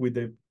you, with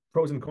the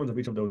pros and cons of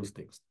each of those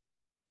things.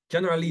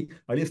 Generally,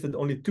 I listed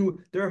only 2.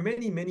 There are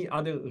many, many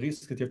other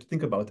risks that you have to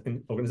think about,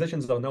 and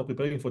organizations are now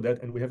preparing for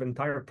that, and we have an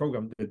entire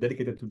program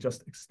dedicated to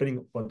just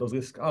explaining what those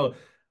risks are.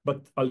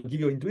 But I'll give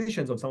you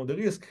intuitions on some of the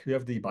risks. You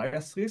have the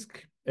bias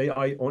risk.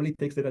 AI only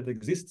takes data that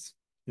exists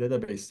in the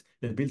database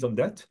and builds on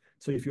that.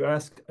 So if you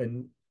ask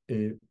an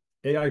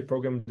AI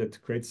program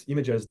that creates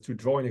images to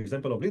draw an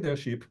example of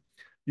leadership,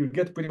 you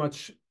get pretty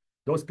much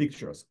those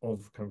pictures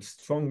of kind of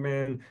strong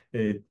man,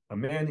 a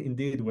man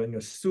indeed wearing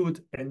a suit.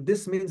 And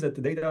this means that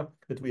the data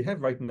that we have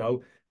right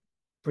now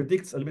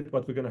predicts a little bit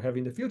what we're going to have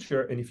in the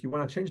future. And if you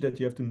want to change that,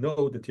 you have to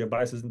know that you have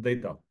biases in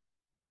data.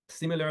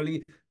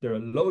 Similarly, there are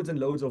loads and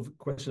loads of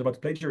questions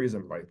about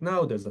plagiarism right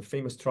now. There's a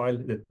famous trial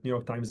that New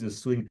York Times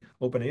is suing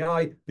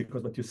OpenAI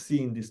because what you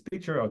see in this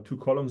picture are 2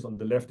 columns. On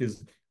the left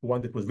is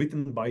one that was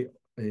written by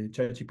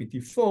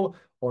ChatGPT-4.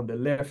 On the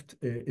left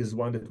is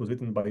one that was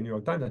written by New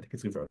York Times. I think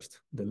it's reversed.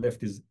 The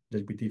left is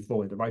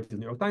ChatGPT-4 and the right is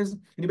New York Times.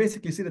 And you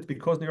basically see that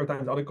because New York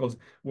Times articles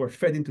were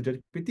fed into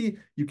ChatGPT,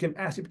 you can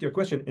ask GPT a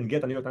question and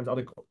get a New York Times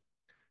article.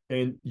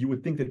 And you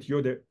would think that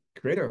you're the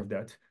creator of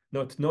that,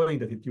 not knowing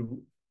that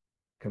you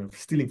kind of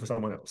stealing for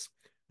someone else.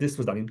 This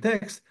was done in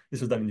text, this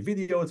was done in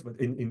videos, but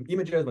in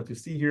images. What you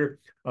see here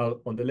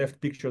on the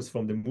left, pictures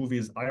from the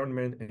movies Iron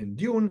Man and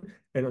Dune,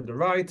 and on the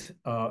right,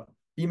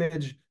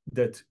 image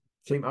that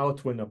came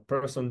out when a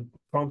person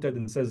prompted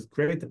and says,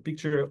 create a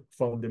picture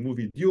from the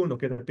movie Dune or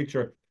get a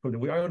picture from the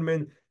movie Iron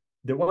Man.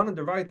 The one on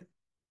the right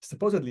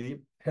supposedly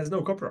has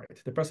no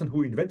copyright. The person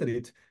who invented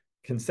it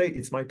can say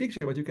it's my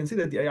picture, but you can see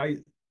that the AI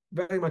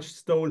very much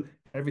stole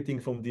everything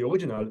from the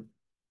original.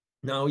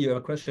 Now you have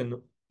a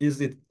question,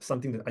 is it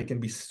something that I can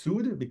be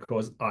sued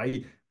because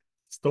I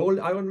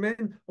stole Iron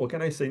Man? Or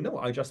can I say, no,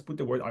 I just put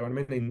the word Iron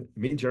Man in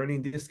Midjourney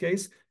in this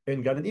case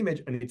and got an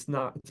image and it's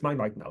mine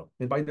right now.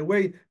 And by the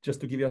way,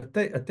 just to give you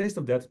a taste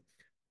of that,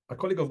 a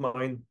colleague of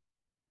mine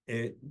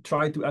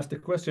tried to ask the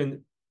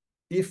question,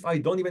 if I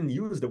don't even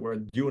use the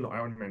word Dune or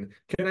Iron Man,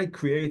 can I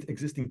create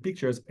existing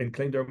pictures and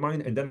claim they're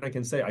mine? And then I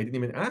can say, I didn't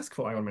even ask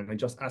for Iron Man, I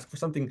just asked for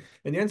something.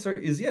 And the answer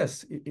is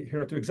yes.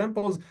 Here are 2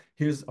 examples.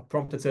 Here's a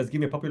prompt that says, give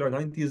me a popular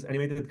 90s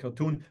animated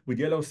cartoon with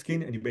yellow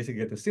skin, and you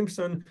basically get a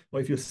Simpson. Or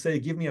if you say,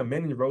 give me a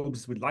man in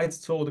robes with light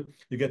sword,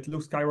 you get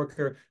Luke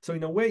Skywalker. So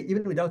in a way,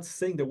 even without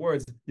saying the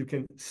words, you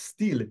can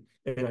steal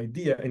an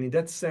idea. And in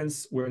that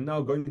sense, we're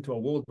now going into a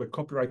world where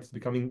copyright is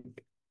becoming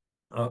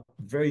a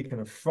very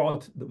kind of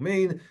fraught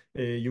domain.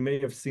 You may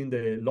have seen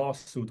the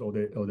lawsuit or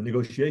the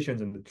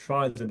negotiations and the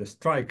trials and the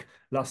strike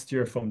last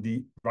year from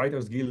the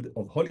Writers Guild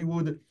of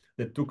Hollywood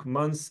that took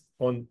months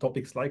on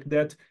topics like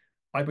that.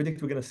 I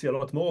predict we're going to see a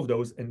lot more of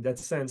those. In that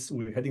sense,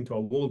 we're heading to a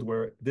world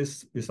where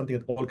this is something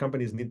that all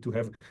companies need to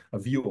have a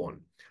view on.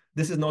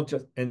 This is not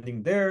just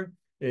ending there.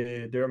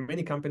 There are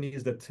many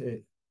companies that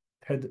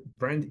had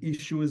brand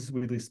issues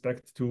with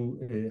respect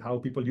to how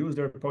people use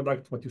their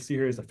product. What you see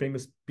here is a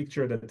famous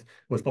picture that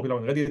was popular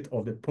on Reddit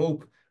of the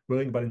Pope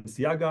wearing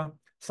Balenciaga.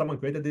 Someone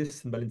created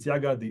this, and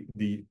Balenciaga,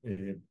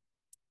 the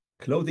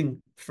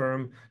clothing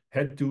firm,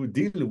 had to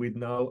deal with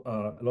now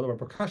a lot of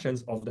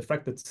repercussions of the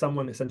fact that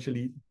someone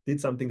essentially did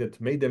something that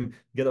made them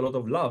get a lot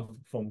of love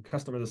from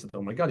customers that said,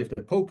 oh my God, if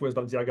the Pope wears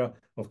Balenciaga,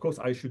 of course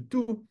I should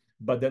too.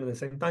 But then at the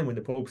same time, when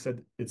the Pope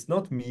said, it's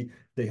not me,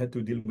 they had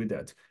to deal with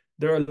that.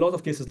 There are a lot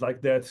of cases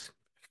like that.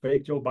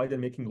 Fake Joe Biden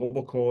making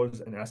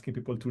robocalls and asking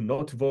people to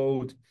not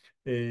vote,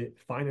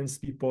 finance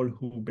people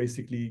who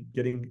basically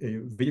getting a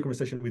video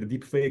conversation with a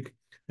deep fake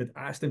that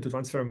asked them to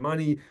transfer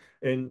money,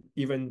 and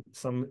even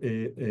some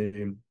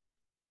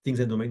things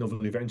in the domain of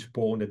revenge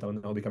porn that are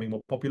now becoming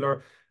more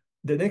popular.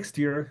 The next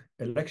year,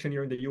 election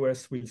year in the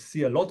US, we'll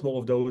see a lot more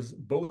of those.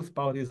 Both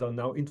parties are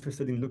now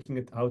interested in looking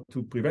at how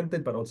to prevent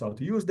it, but also how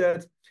to use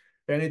that.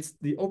 And it's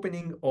the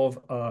opening of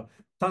a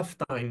tough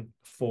time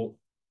for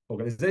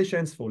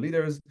organizations, for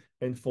leaders,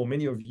 and for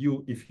many of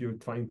you if you're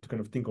trying to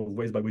kind of think of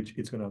ways by which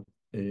it's going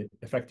to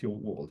affect your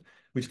world.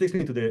 Which takes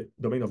me to the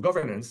domain of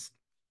governance.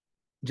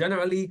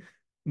 Generally,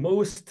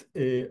 most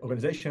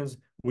organizations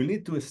will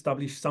need to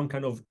establish some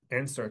kind of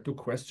answer to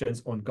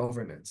questions on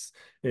governance.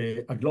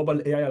 A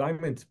global AI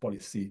alignment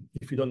policy,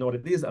 if you don't know what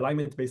it is,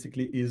 alignment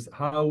basically is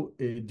how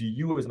do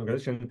you as an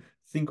organization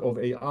think of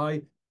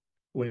AI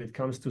when it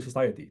comes to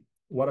society?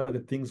 What are the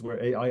things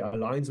where AI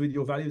aligns with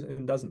your values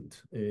and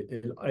doesn't?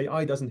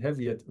 AI doesn't have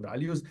yet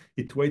values.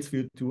 It waits for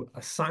you to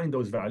assign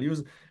those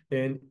values.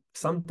 And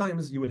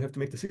sometimes you will have to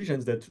make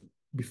decisions that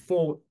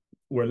before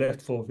were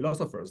left for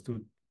philosophers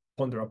to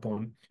ponder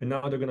upon, and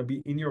now they're going to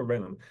be in your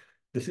realm.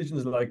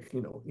 Decisions like,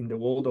 in the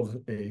world of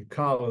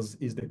cars,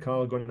 is the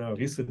car going to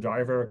risk the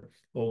driver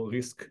or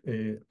risk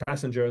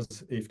passengers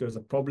if there's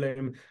a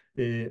problem?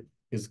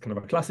 Is kind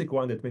of a classic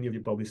one that many of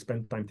you probably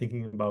spent time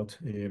thinking about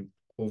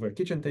over a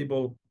kitchen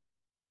table.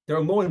 There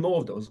are more and more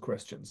of those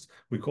questions.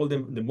 We call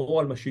them the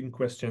moral machine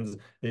questions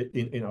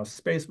in our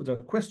space, but there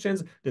are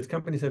questions that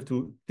companies have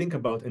to think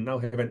about and now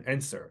have an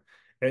answer.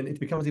 And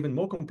it becomes even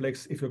more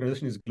complex if your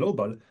organization is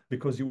global,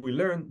 because you will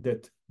learn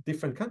that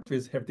different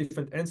countries have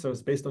different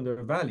answers based on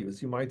their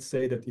values. You might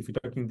say that if you're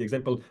talking the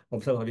example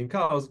of self-driving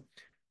cars,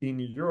 in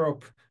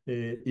Europe,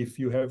 if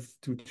you have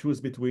to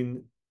choose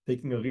between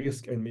taking a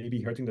risk and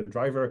maybe hurting the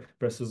driver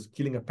versus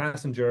killing a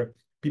passenger,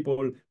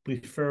 people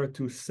prefer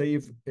to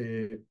save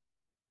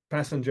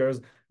passengers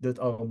that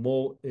are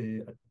more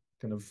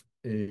kind of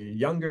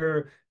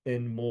younger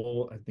and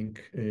more, I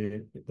think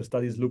the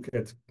studies look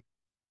at,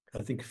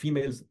 I think,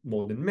 females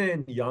more than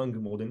men, young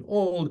more than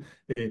old,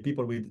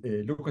 people with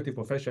lucrative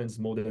professions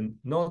more than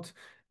not.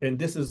 And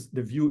this is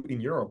the view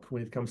in Europe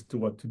when it comes to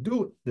what to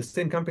do. The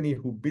same company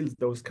who builds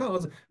those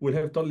cars will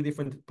have totally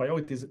different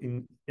priorities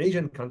in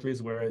Asian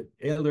countries where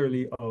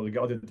elderly are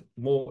regarded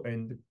more,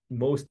 and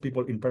most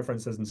people in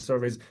preferences and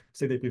surveys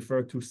say they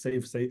prefer to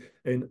save, say,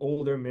 an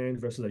older man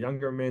versus a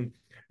younger man.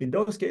 In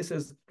those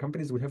cases,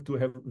 companies will have to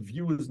have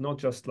views, not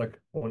just like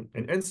on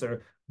an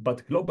answer,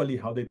 but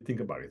globally how they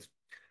think about it.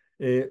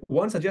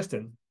 One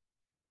suggestion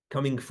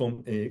coming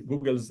from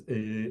Google's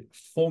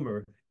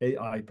former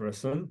AI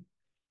person,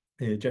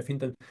 Jeff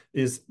Hinton,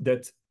 is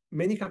that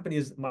many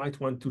companies might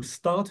want to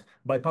start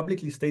by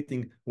publicly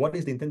stating what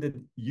is the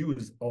intended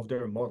use of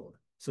their model.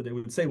 So they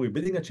would say, we're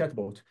building a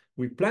chatbot.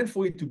 We plan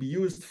for it to be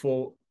used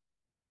for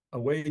a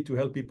way to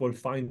help people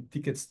find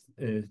tickets,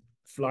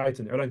 flights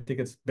and airline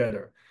tickets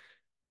better.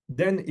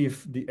 Then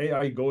if the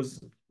AI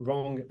goes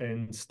wrong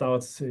and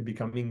starts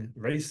becoming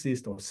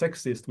racist or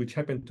sexist, which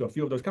happened to a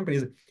few of those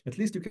companies, at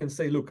least you can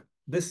say, look,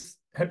 this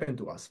happened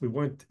to us. We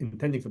weren't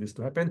intending for this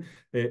to happen.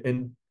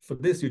 And for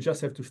this, you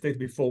just have to state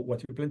before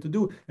what you plan to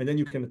do. And then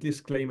you can at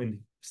least claim and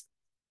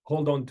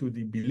hold on to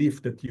the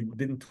belief that you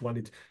didn't want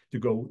it to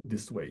go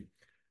this way.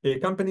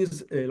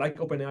 Companies like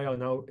OpenAI are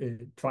now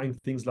trying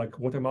things like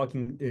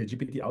watermarking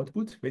GPT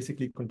output,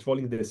 basically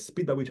controlling the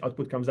speed by which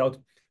output comes out.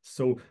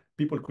 So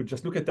people could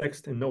just look at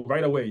text and know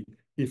right away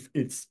if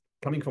it's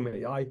coming from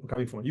AI or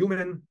coming from a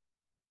human,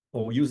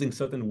 or using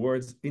certain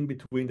words in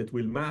between that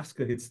will mask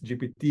that it's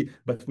GPT,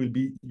 but will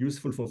be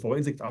useful for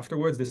forensics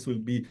afterwards. This will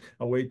be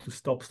a way to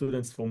stop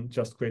students from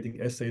just creating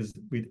essays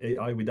with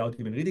AI without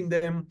even reading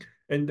them.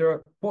 And there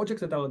are projects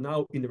that are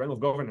now in the realm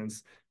of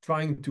governance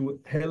trying to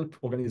help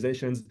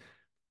organizations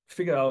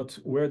figure out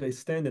where they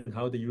stand and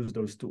how they use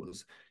those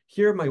tools.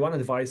 Here, my one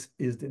advice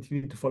is that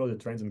you need to follow the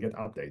trends and get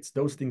updates.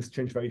 Those things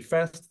change very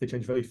fast. They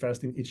change very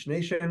fast in each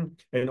nation,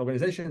 and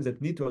organizations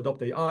that need to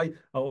adopt AI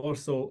are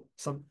also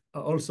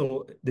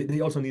they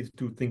also need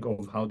to think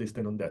of how they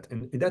stand on that.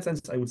 And in that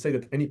sense, I would say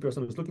that any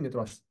person who's looking at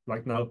us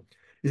right now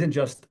isn't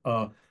just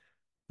a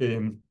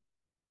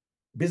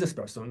business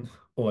person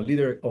or a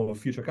leader of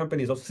future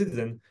companies or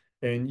citizen.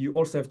 And you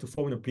also have to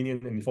form an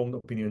opinion, an informed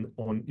opinion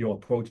on your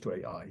approach to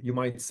AI. You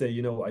might say,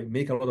 I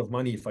make a lot of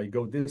money if I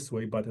go this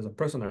way, but as a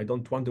person, I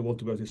don't want the world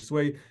to go this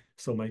way.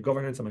 So my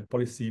governance and my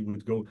policy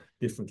would go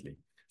differently.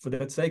 For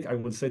that sake, I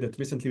will say that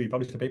recently we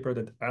published a paper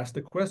that asked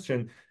the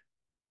question,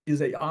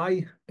 is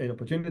AI an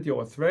opportunity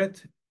or a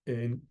threat?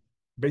 And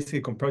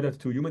basically compare that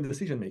to human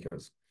decision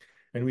makers.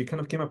 And we kind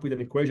of came up with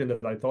an equation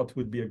that I thought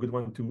would be a good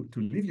one to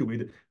leave you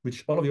with,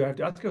 which all of you have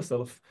to ask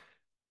yourself,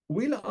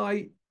 will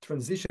I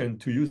transition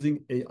to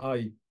using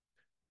AI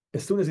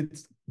as soon as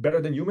it's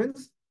better than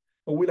humans,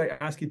 or will I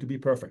ask it to be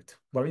perfect?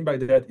 What I mean by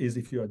that is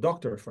if you're a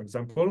doctor, for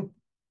example,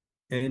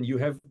 and you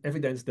have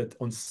evidence that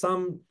on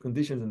some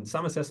conditions and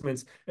some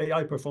assessments,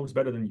 AI performs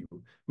better than you,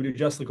 will you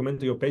just recommend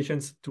to your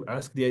patients to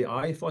ask the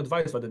AI for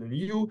advice rather than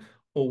you?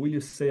 Or will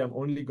you say, I'm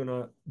only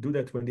gonna do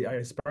that when the AI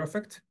is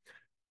perfect?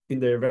 In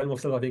the realm of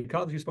self-driving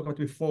cars, we spoke about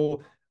before,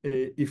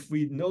 if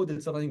we know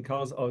that self-driving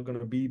cars are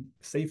gonna be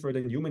safer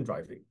than human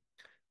driving,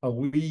 are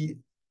we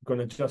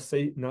gonna just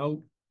say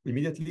now,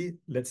 immediately,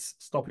 let's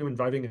stop human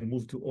driving and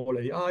move to all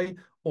AI?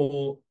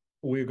 Or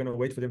we're going to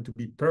wait for them to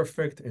be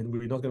perfect and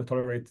we're not going to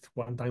tolerate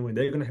one time when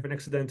they're going to have an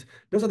accident?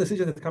 Those are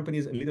decisions that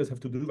companies and leaders have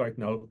to do right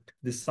now,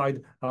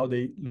 decide how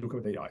they look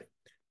at AI.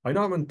 I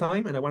know I'm on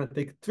time and I want to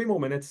take 3 more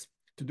minutes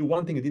to do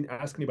one thing you didn't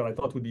ask me, but I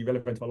thought would be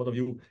relevant for a lot of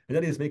you, and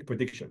that is make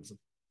predictions.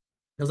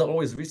 Those are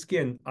always risky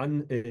and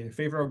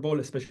unfavorable,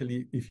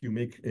 especially if you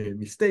make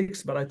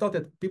mistakes. But I thought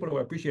that people will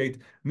appreciate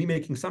me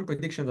making some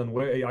predictions on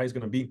where AI is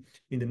going to be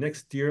in the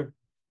next year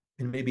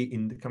and maybe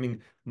in the coming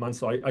months.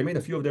 So I made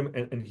a few of them,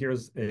 and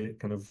here's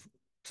kind of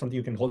something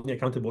you can hold me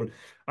accountable.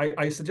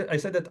 I said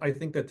that I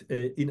think that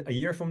in a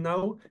year from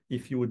now,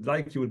 if you would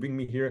like, you will bring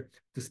me here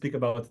to speak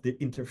about the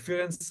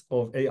interference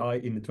of AI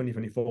in the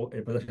 2024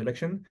 presidential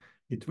election.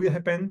 It will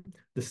happen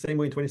the same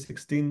way in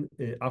 2016.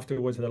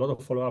 Afterwards, had a lot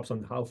of follow-ups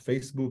on how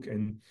Facebook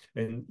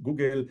and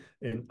Google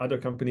and other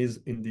companies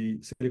in the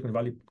Silicon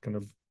Valley kind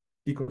of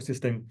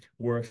ecosystem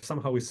were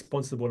somehow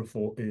responsible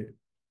for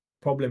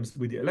problems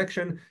with the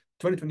election.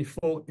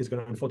 2024 is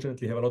going to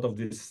unfortunately have a lot of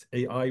this.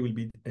 AI will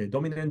be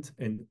dominant,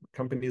 and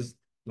companies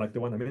like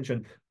the one I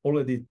mentioned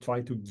already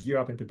try to gear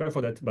up and prepare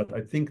for that. But I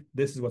think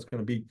this is what's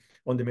going to be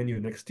on the menu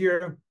next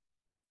year.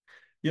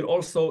 You'll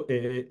also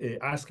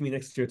ask me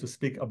next year to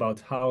speak about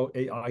how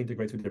AI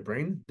integrates with the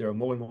brain. There are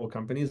more and more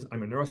companies.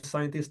 I'm a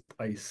neuroscientist.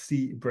 I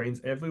see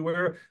brains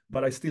everywhere,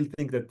 but I still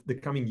think that the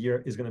coming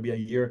year is going to be a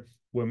year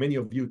where many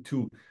of you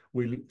too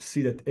will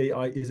see that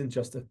AI isn't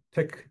just a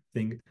tech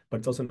thing, but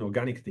it's also an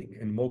organic thing.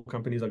 And more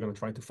companies are going to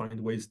try to find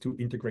ways to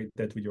integrate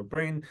that with your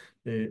brain.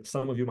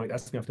 Some of you might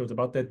ask me afterwards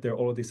about that. There are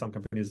already some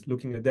companies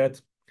looking at that.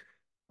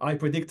 I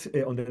predict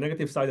on the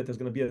negative side that there's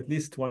going to be at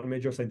least one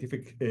major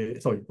scientific,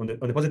 on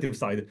the positive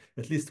side,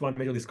 at least one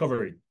major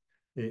discovery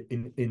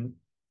in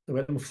the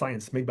realm of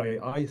science made by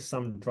AI,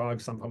 some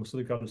drugs, some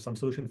pharmaceuticals, some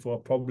solution for a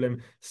problem,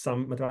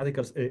 some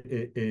mathematical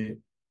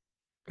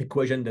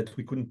equation that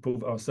we couldn't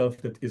prove ourselves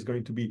that is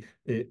going to be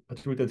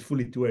attributed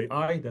fully to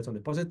AI. That's on the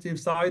positive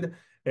side.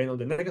 And on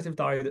the negative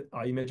side,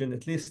 I imagine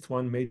at least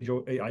one major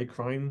AI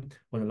crime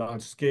on a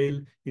large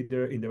scale,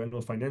 either in the realm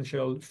of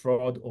financial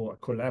fraud or a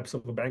collapse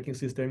of a banking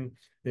system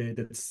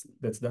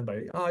that's done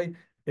by AI.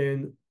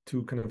 And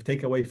to kind of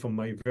take away from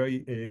my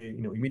very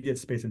immediate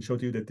space and show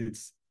to you that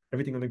it's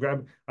everything on the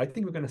grab, I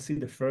think we're going to see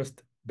the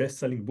first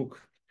best-selling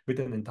book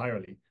written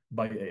entirely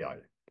by AI.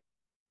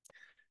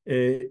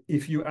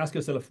 If you ask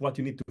yourself what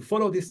you need to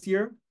follow this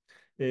year,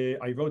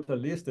 I wrote a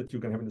list that you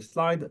can have in the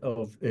slide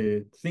of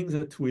things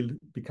that will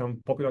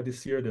become popular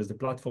this year. There's the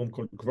platform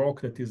called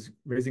Grok that is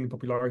raising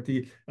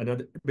popularity,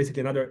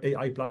 basically another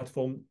AI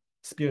platform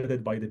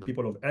spearheaded by the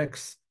people of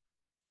X.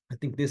 I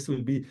think this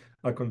will be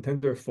a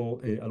contender for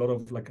a lot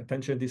of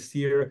attention this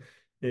year.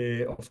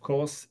 Of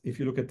course, if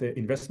you look at the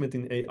investment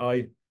in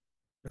AI,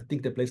 I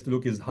think the place to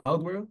look is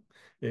hardware.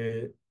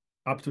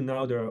 Up to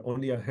now, there are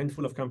only a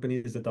handful of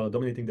companies that are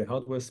dominating the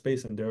hardware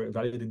space, and they're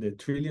valued in the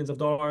trillions of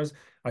dollars.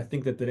 I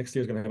think that the next year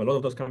is going to have a lot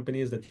of those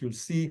companies that you'll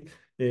see.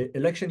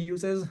 Election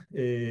users,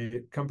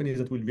 companies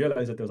that will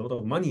realize that there's a lot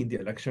of money in the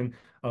election,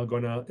 are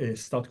going to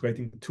start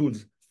creating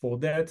tools for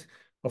that.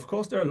 Of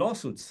course, there are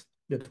lawsuits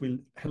that will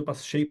help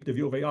us shape the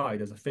view of AI.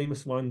 There's a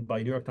famous one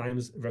by New York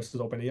Times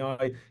versus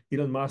OpenAI.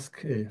 Elon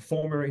Musk, a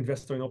former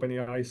investor in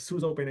OpenAI,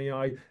 sues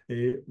OpenAI,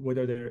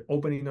 whether they're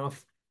open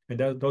enough. And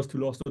those 2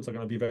 lawsuits are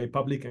going to be very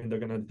public, and they're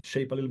going to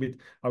shape a little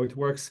bit how it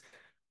works.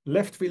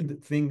 Left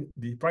field thing,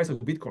 the price of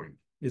Bitcoin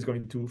is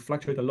going to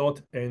fluctuate a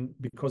lot. And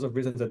because of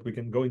reasons that we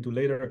can go into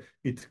later,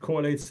 it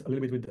correlates a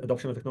little bit with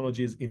adoption of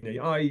technologies in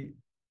AI.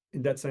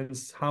 In that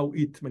sense, how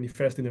it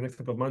manifests in the next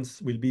couple of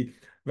months will be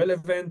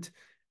relevant.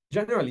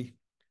 Generally,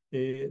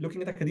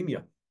 looking at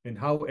academia and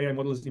how AI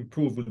models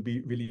improve will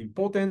be really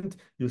important.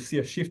 You'll see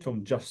a shift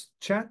from just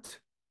chat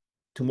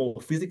to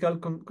more physical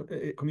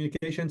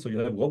communication. So you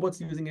have robots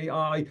using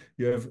AI,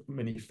 you have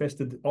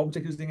manifested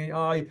objects using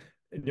AI,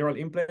 neural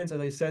implants, as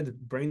I said,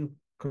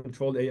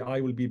 brain-controlled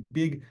AI will be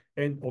big,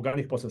 and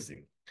organic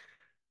processing.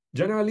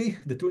 Generally,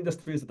 the 2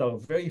 industries that are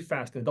very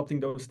fast in adopting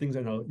those things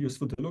and are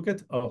useful to look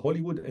at are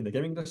Hollywood and the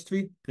gaming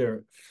industry.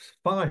 They're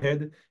far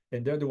ahead,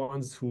 and they're the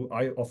ones who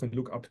I often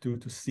look up to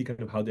see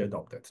kind of how they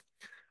adopt it.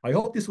 I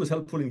hope this was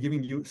helpful in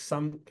giving you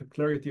some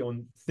clarity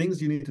on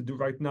things you need to do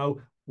right now,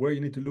 where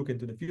you need to look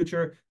into the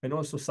future, and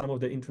also some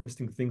of the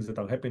interesting things that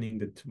are happening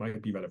that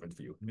might be relevant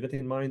for you. With that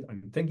in mind,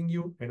 I'm thanking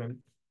you, and I'm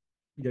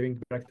giving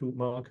back to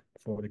Mark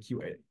for the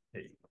Q&A.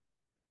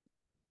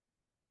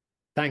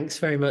 Thanks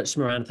very much,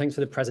 Moran. Thanks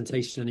for the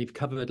presentation. And you've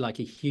covered like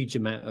a huge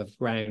amount of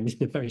ground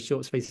in a very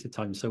short space of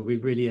time. So we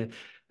really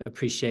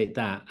appreciate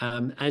that.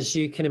 As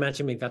you can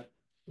imagine, we've had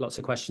lots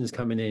of questions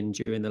coming in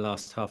during the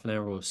last half an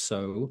hour or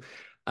so.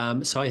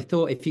 So I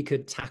thought if you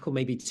could tackle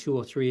maybe two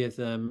or three of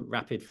them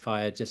rapid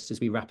fire, just as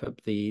we wrap up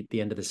the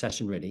end of the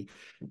session, really.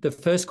 The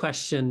first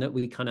question that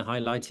we kind of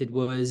highlighted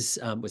was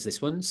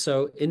this one.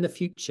 So in the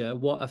future,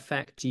 what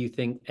effect do you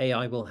think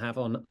AI will have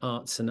on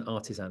arts and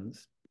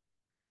artisans?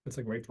 That's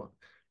a great one.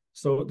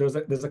 So there's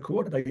a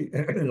quote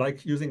that I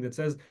like using that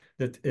says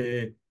that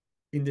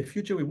in the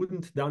future we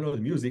wouldn't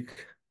download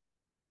music,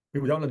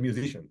 we would download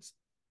musicians.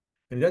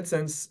 In that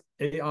sense,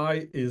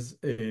 AI is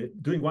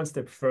doing one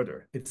step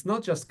further. It's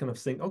not just kind of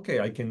saying, okay,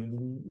 I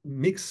can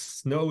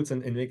mix notes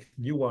and make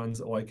new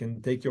ones, or I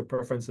can take your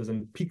preferences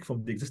and pick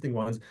from the existing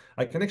ones.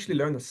 I can actually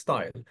learn a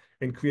style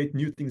and create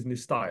new things in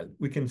this style.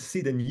 We can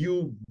see the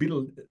new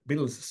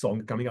Beatles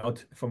song coming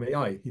out from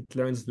AI. It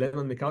learns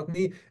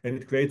Lennon-McCartney, and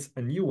it creates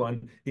a new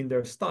one in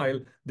their style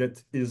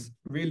that is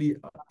really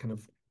kind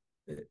of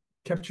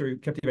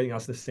captivating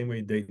us the same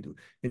way they do.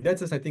 In that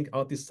sense, I think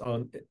artists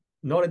are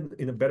not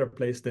in a better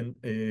place than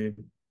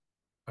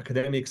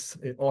academics,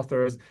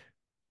 authors.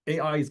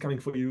 AI is coming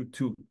for you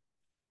too.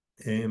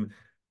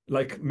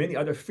 Like many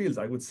other fields,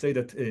 I would say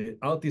that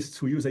artists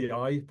who use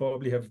AI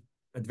probably have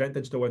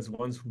advantage towards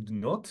ones who do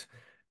not.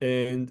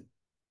 And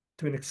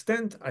to an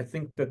extent, I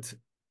think that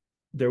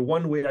the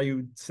one way I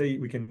would say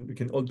we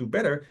can all do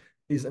better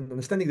is an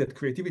understanding that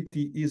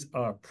creativity is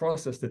a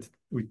process that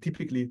we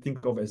typically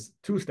think of as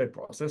two-step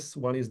process.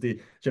 One is the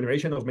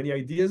generation of many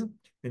ideas,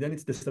 and then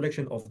it's the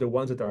selection of the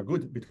ones that are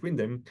good between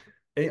them.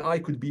 AI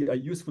could be a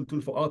useful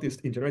tool for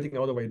artists in generating a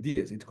lot of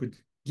ideas. It could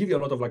give you a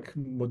lot of like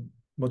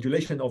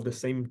modulation of the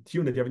same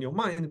tune that you have in your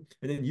mind,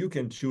 and then you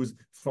can choose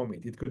from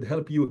it. It could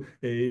help you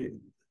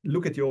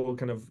look at your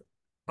kind of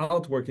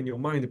artwork in your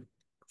mind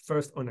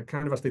first on a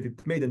canvas that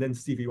it made, and then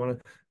see if you want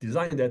to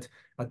design that.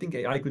 I think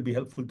AI could be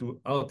helpful to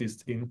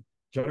artists in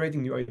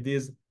generating new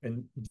ideas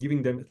and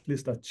giving them at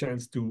least a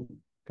chance to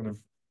kind of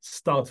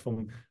start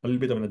from a little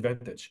bit of an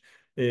advantage.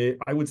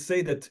 I would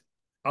say that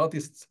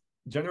artists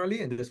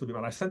generally, and this would be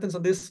my last sentence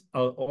on this,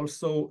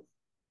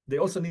 they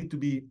also need to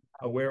be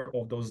aware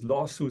of those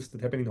lawsuits that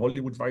happen in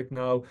Hollywood right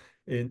now,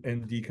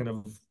 and the kind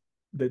of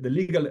the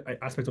legal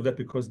aspects of that,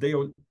 because they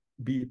will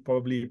be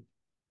probably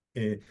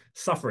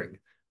suffering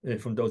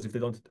from those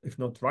if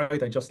not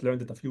right. I just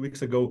learned that a few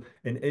weeks ago,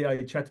 an AI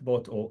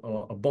chatbot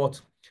or a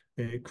bot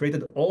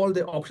created all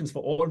the options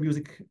for all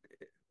music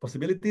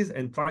possibilities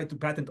and tried to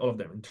patent all of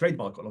them and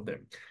trademark all of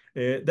them.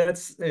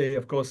 That's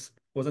of course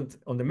wasn't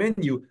on the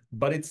menu,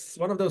 but it's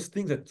one of those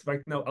things that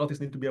right now artists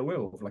need to be aware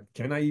of. Like,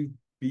 can I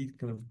be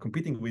kind of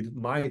competing with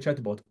my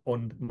chatbot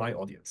on my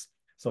audience?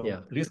 So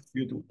Yeah, risks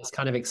you too. it's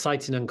kind of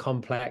exciting and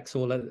complex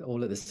all at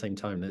the same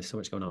time. There's so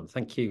much going on.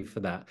 Thank you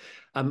for that.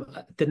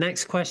 The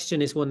next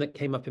question is one that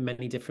came up in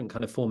many different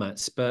kind of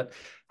formats, but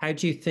how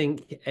do you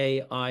think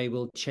AI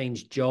will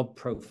change job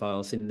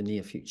profiles in the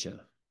near future?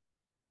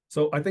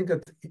 So I think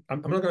that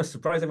I'm not going to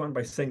surprise everyone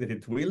by saying that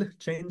it will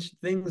change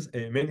things.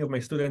 Many of my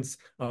students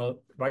are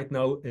right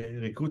now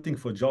recruiting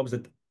for jobs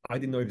that I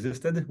didn't know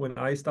existed when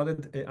I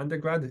started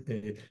undergrad.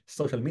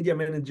 Social media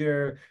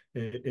manager.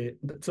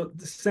 So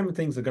the same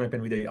things are going to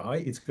happen with AI.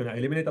 It's going to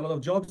eliminate a lot of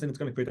jobs, and it's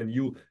going to create a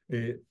new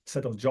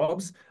set of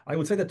jobs. I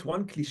would say that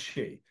one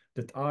cliche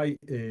that I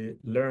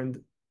learned,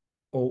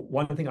 or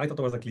one thing I thought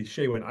was a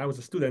cliche when I was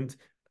a student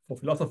for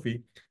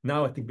philosophy,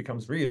 now I think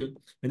becomes real.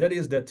 And that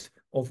is that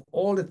of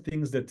all the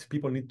things that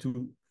people need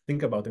to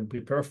think about and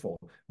prepare for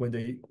when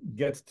they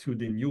get to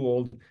the new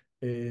world,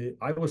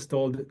 I was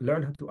told,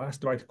 learn how to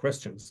ask the right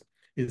questions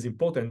is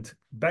important.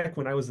 Back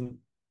when I was in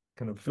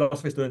kind of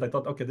philosophy student, I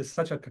thought, okay, this is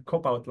such a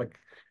cop-out. Like,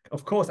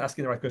 of course,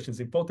 asking the right question is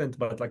important,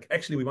 but like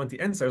actually we want the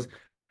answers.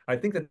 I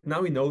think that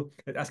now we know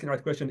that asking the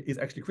right question is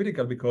actually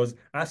critical, because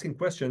asking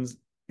questions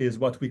is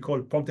what we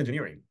call prompt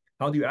engineering.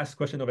 How do you ask a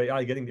question of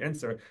AI, getting the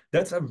answer?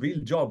 That's a real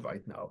job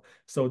right now.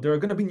 So there are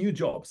going to be new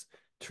jobs.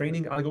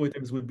 Training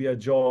algorithms will be a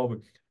job.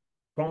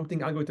 Prompting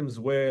algorithms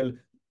well.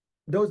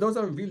 Those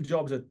are real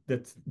jobs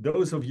that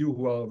those of you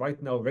who are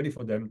right now ready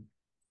for them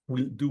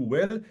will do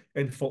well.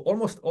 And for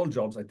almost all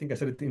jobs, I think I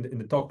said it in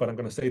the talk, but I'm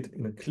going to say it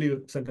in a clear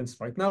sentence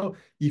right now.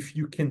 If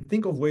you can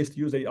think of ways to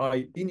use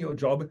AI in your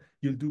job,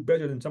 you'll do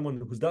better than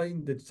someone who's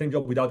doing the same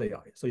job without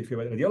AI. So if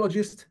you're a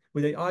radiologist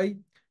with AI,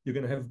 you're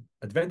going to have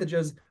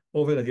advantages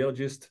over a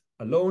radiologist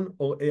alone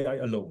or AI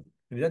alone.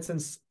 In that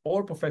sense,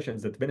 all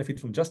professions that benefit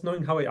from just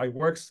knowing how AI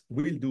works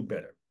will do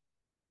better.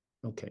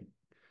 Okay,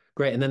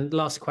 great. And then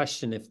last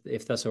question,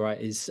 if that's all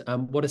right, is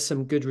what are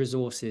some good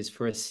resources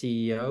for a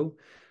CEO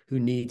who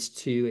needs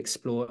to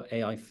explore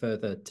AI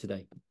further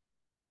today?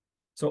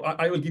 So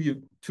I will give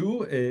you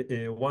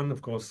two. One,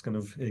 of course, kind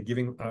of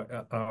giving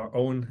our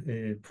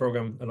own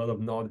program a lot of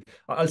nod.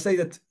 I'll say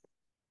that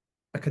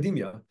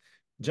academia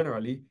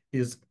generally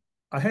is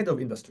ahead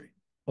of industry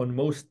on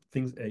most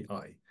things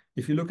AI.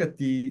 If you look at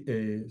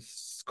the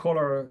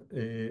scholar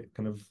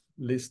kind of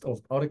list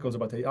of articles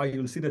about AI,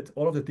 you'll see that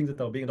all of the things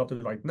that are being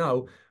adopted right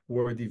now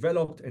were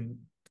developed and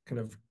kind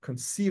of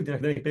conceived in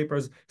academic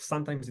papers,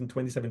 sometimes in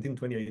 2017,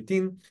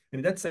 2018. And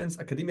in that sense,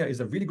 academia is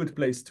a really good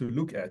place to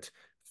look at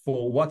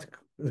for what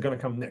is going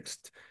to come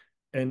next.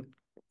 And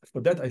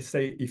for that, I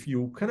say, if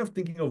you kind of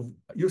thinking of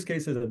use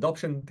cases,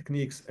 adoption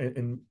techniques,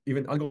 and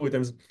even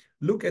algorithms,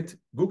 look at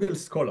Google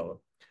Scholar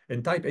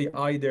and type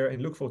AI there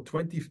and look for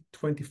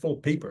 2024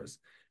 papers,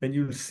 and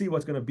you'll see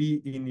what's going to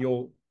be in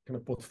your kind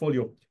of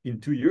portfolio in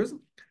 2 years.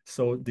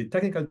 So the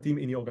technical team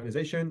in your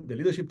organization, the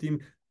leadership team,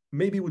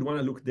 maybe would want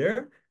to look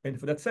there. And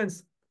for that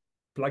sense,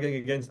 plugging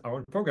against our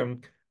own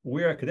program,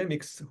 we're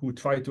academics who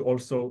try to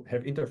also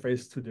have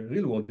interface to the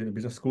real world in a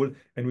business school.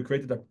 And we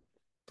created a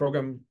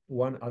program,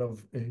 one out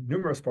of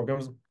numerous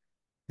programs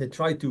that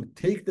try to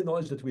take the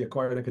knowledge that we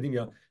acquire in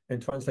academia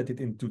and translate it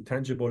into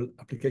tangible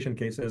application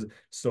cases.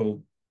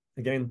 So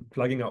again,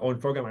 plugging our own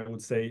program, I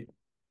would say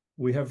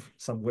we have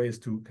some ways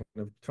to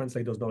kind of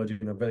translate those knowledge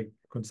in a very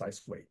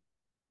concise way.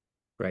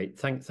 Great.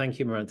 Thank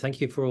you, Moran. Thank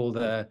you for all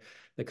the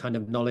kind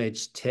of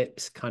knowledge,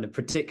 tips, kind of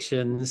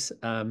predictions,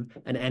 and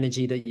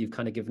energy that you've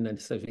kind of given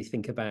us as we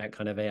think about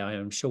kind of AI.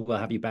 I'm sure we'll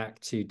have you back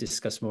to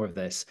discuss more of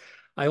this.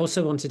 I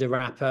also wanted to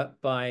wrap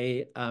up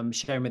by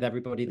sharing with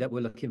everybody that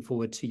we're looking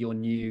forward to your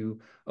new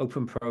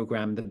open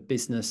program, The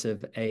Business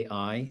of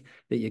AI,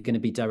 that you're going to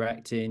be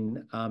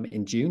directing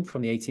in June,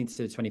 from the 18th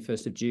to the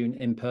 21st of June,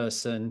 in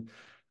person,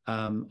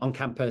 on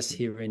campus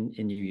here in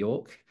New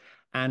York.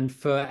 And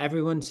for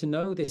everyone to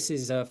know, this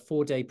is a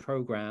 4-day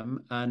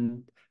program,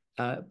 and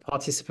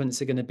participants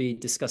are going to be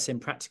discussing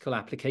practical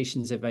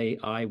applications of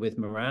AI with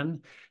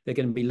Moran. They're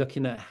going to be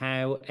looking at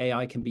how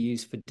AI can be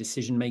used for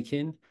decision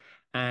making.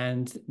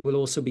 And we'll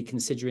also be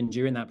considering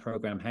during that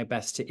program how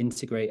best to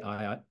integrate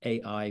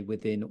AI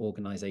within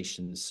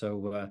organizations.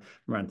 So,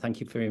 Moran, thank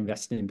you for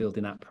investing in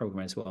building that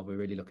program as well. We're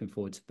really looking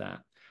forward to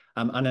that.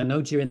 And I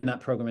know during that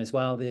program as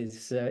well,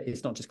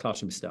 it's not just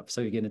classroom stuff.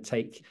 So you're going to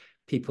take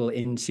people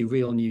into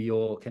real New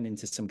York and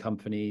into some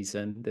companies,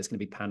 and there's going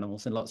to be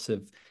panels and lots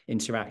of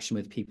interaction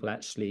with people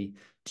actually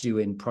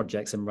doing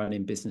projects and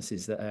running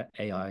businesses that are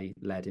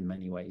AI-led in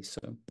many ways.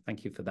 So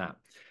thank you for that.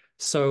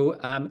 So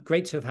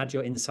great to have had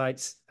your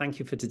insights. Thank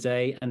you for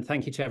today. And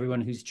thank you to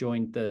everyone who's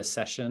joined the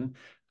session.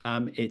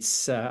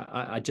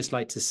 I'd just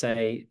like to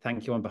say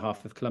thank you on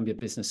behalf of Columbia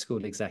Business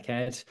School Exec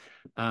Ed.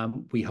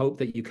 We hope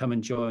that you come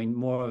and join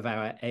more of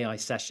our AI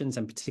sessions,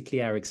 and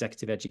particularly our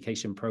executive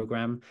education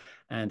program,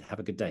 and have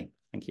a good day.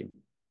 Thank you.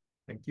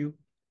 Thank you.